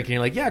you were drinking.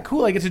 You're like, yeah,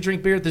 cool. I get to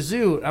drink beer at the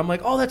zoo. I'm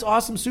like, oh, that's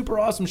awesome, super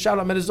awesome. Shout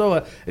out Metazoa.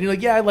 And you're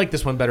like, yeah, I like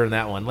this one better than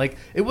that one. Like,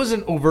 it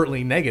wasn't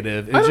overtly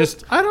negative. It was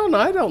just I don't know.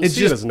 I don't it's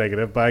see it just- as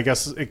negative, but I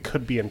guess it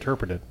could be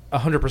interpreted.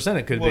 100%.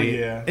 It could Well, be.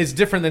 yeah. It's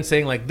different than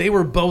saying like they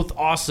were both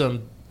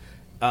awesome.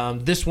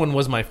 This one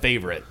was my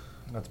favorite.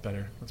 That's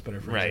better. That's better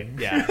for Right. you.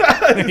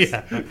 Yeah.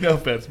 Yeah. No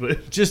offense,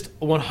 but Just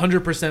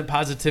 100%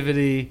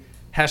 positivity.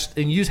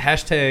 And use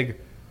hashtag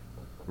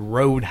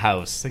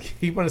Roadhouse. Like,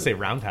 you want to say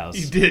Roundhouse.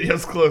 you did. That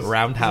was close.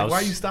 Roundhouse. Like,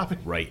 why are you stopping?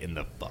 Right in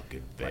the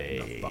fucking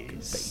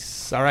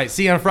face. All right.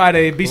 See you on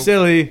Friday. Be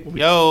silly.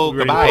 Yo,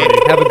 Ready to goodbye.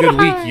 party. Have a good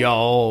week,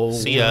 y'all.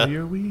 See ya.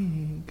 Your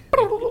week.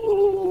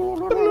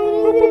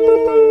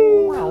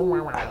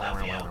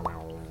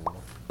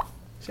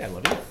 See, I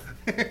love you.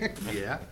 Yeah.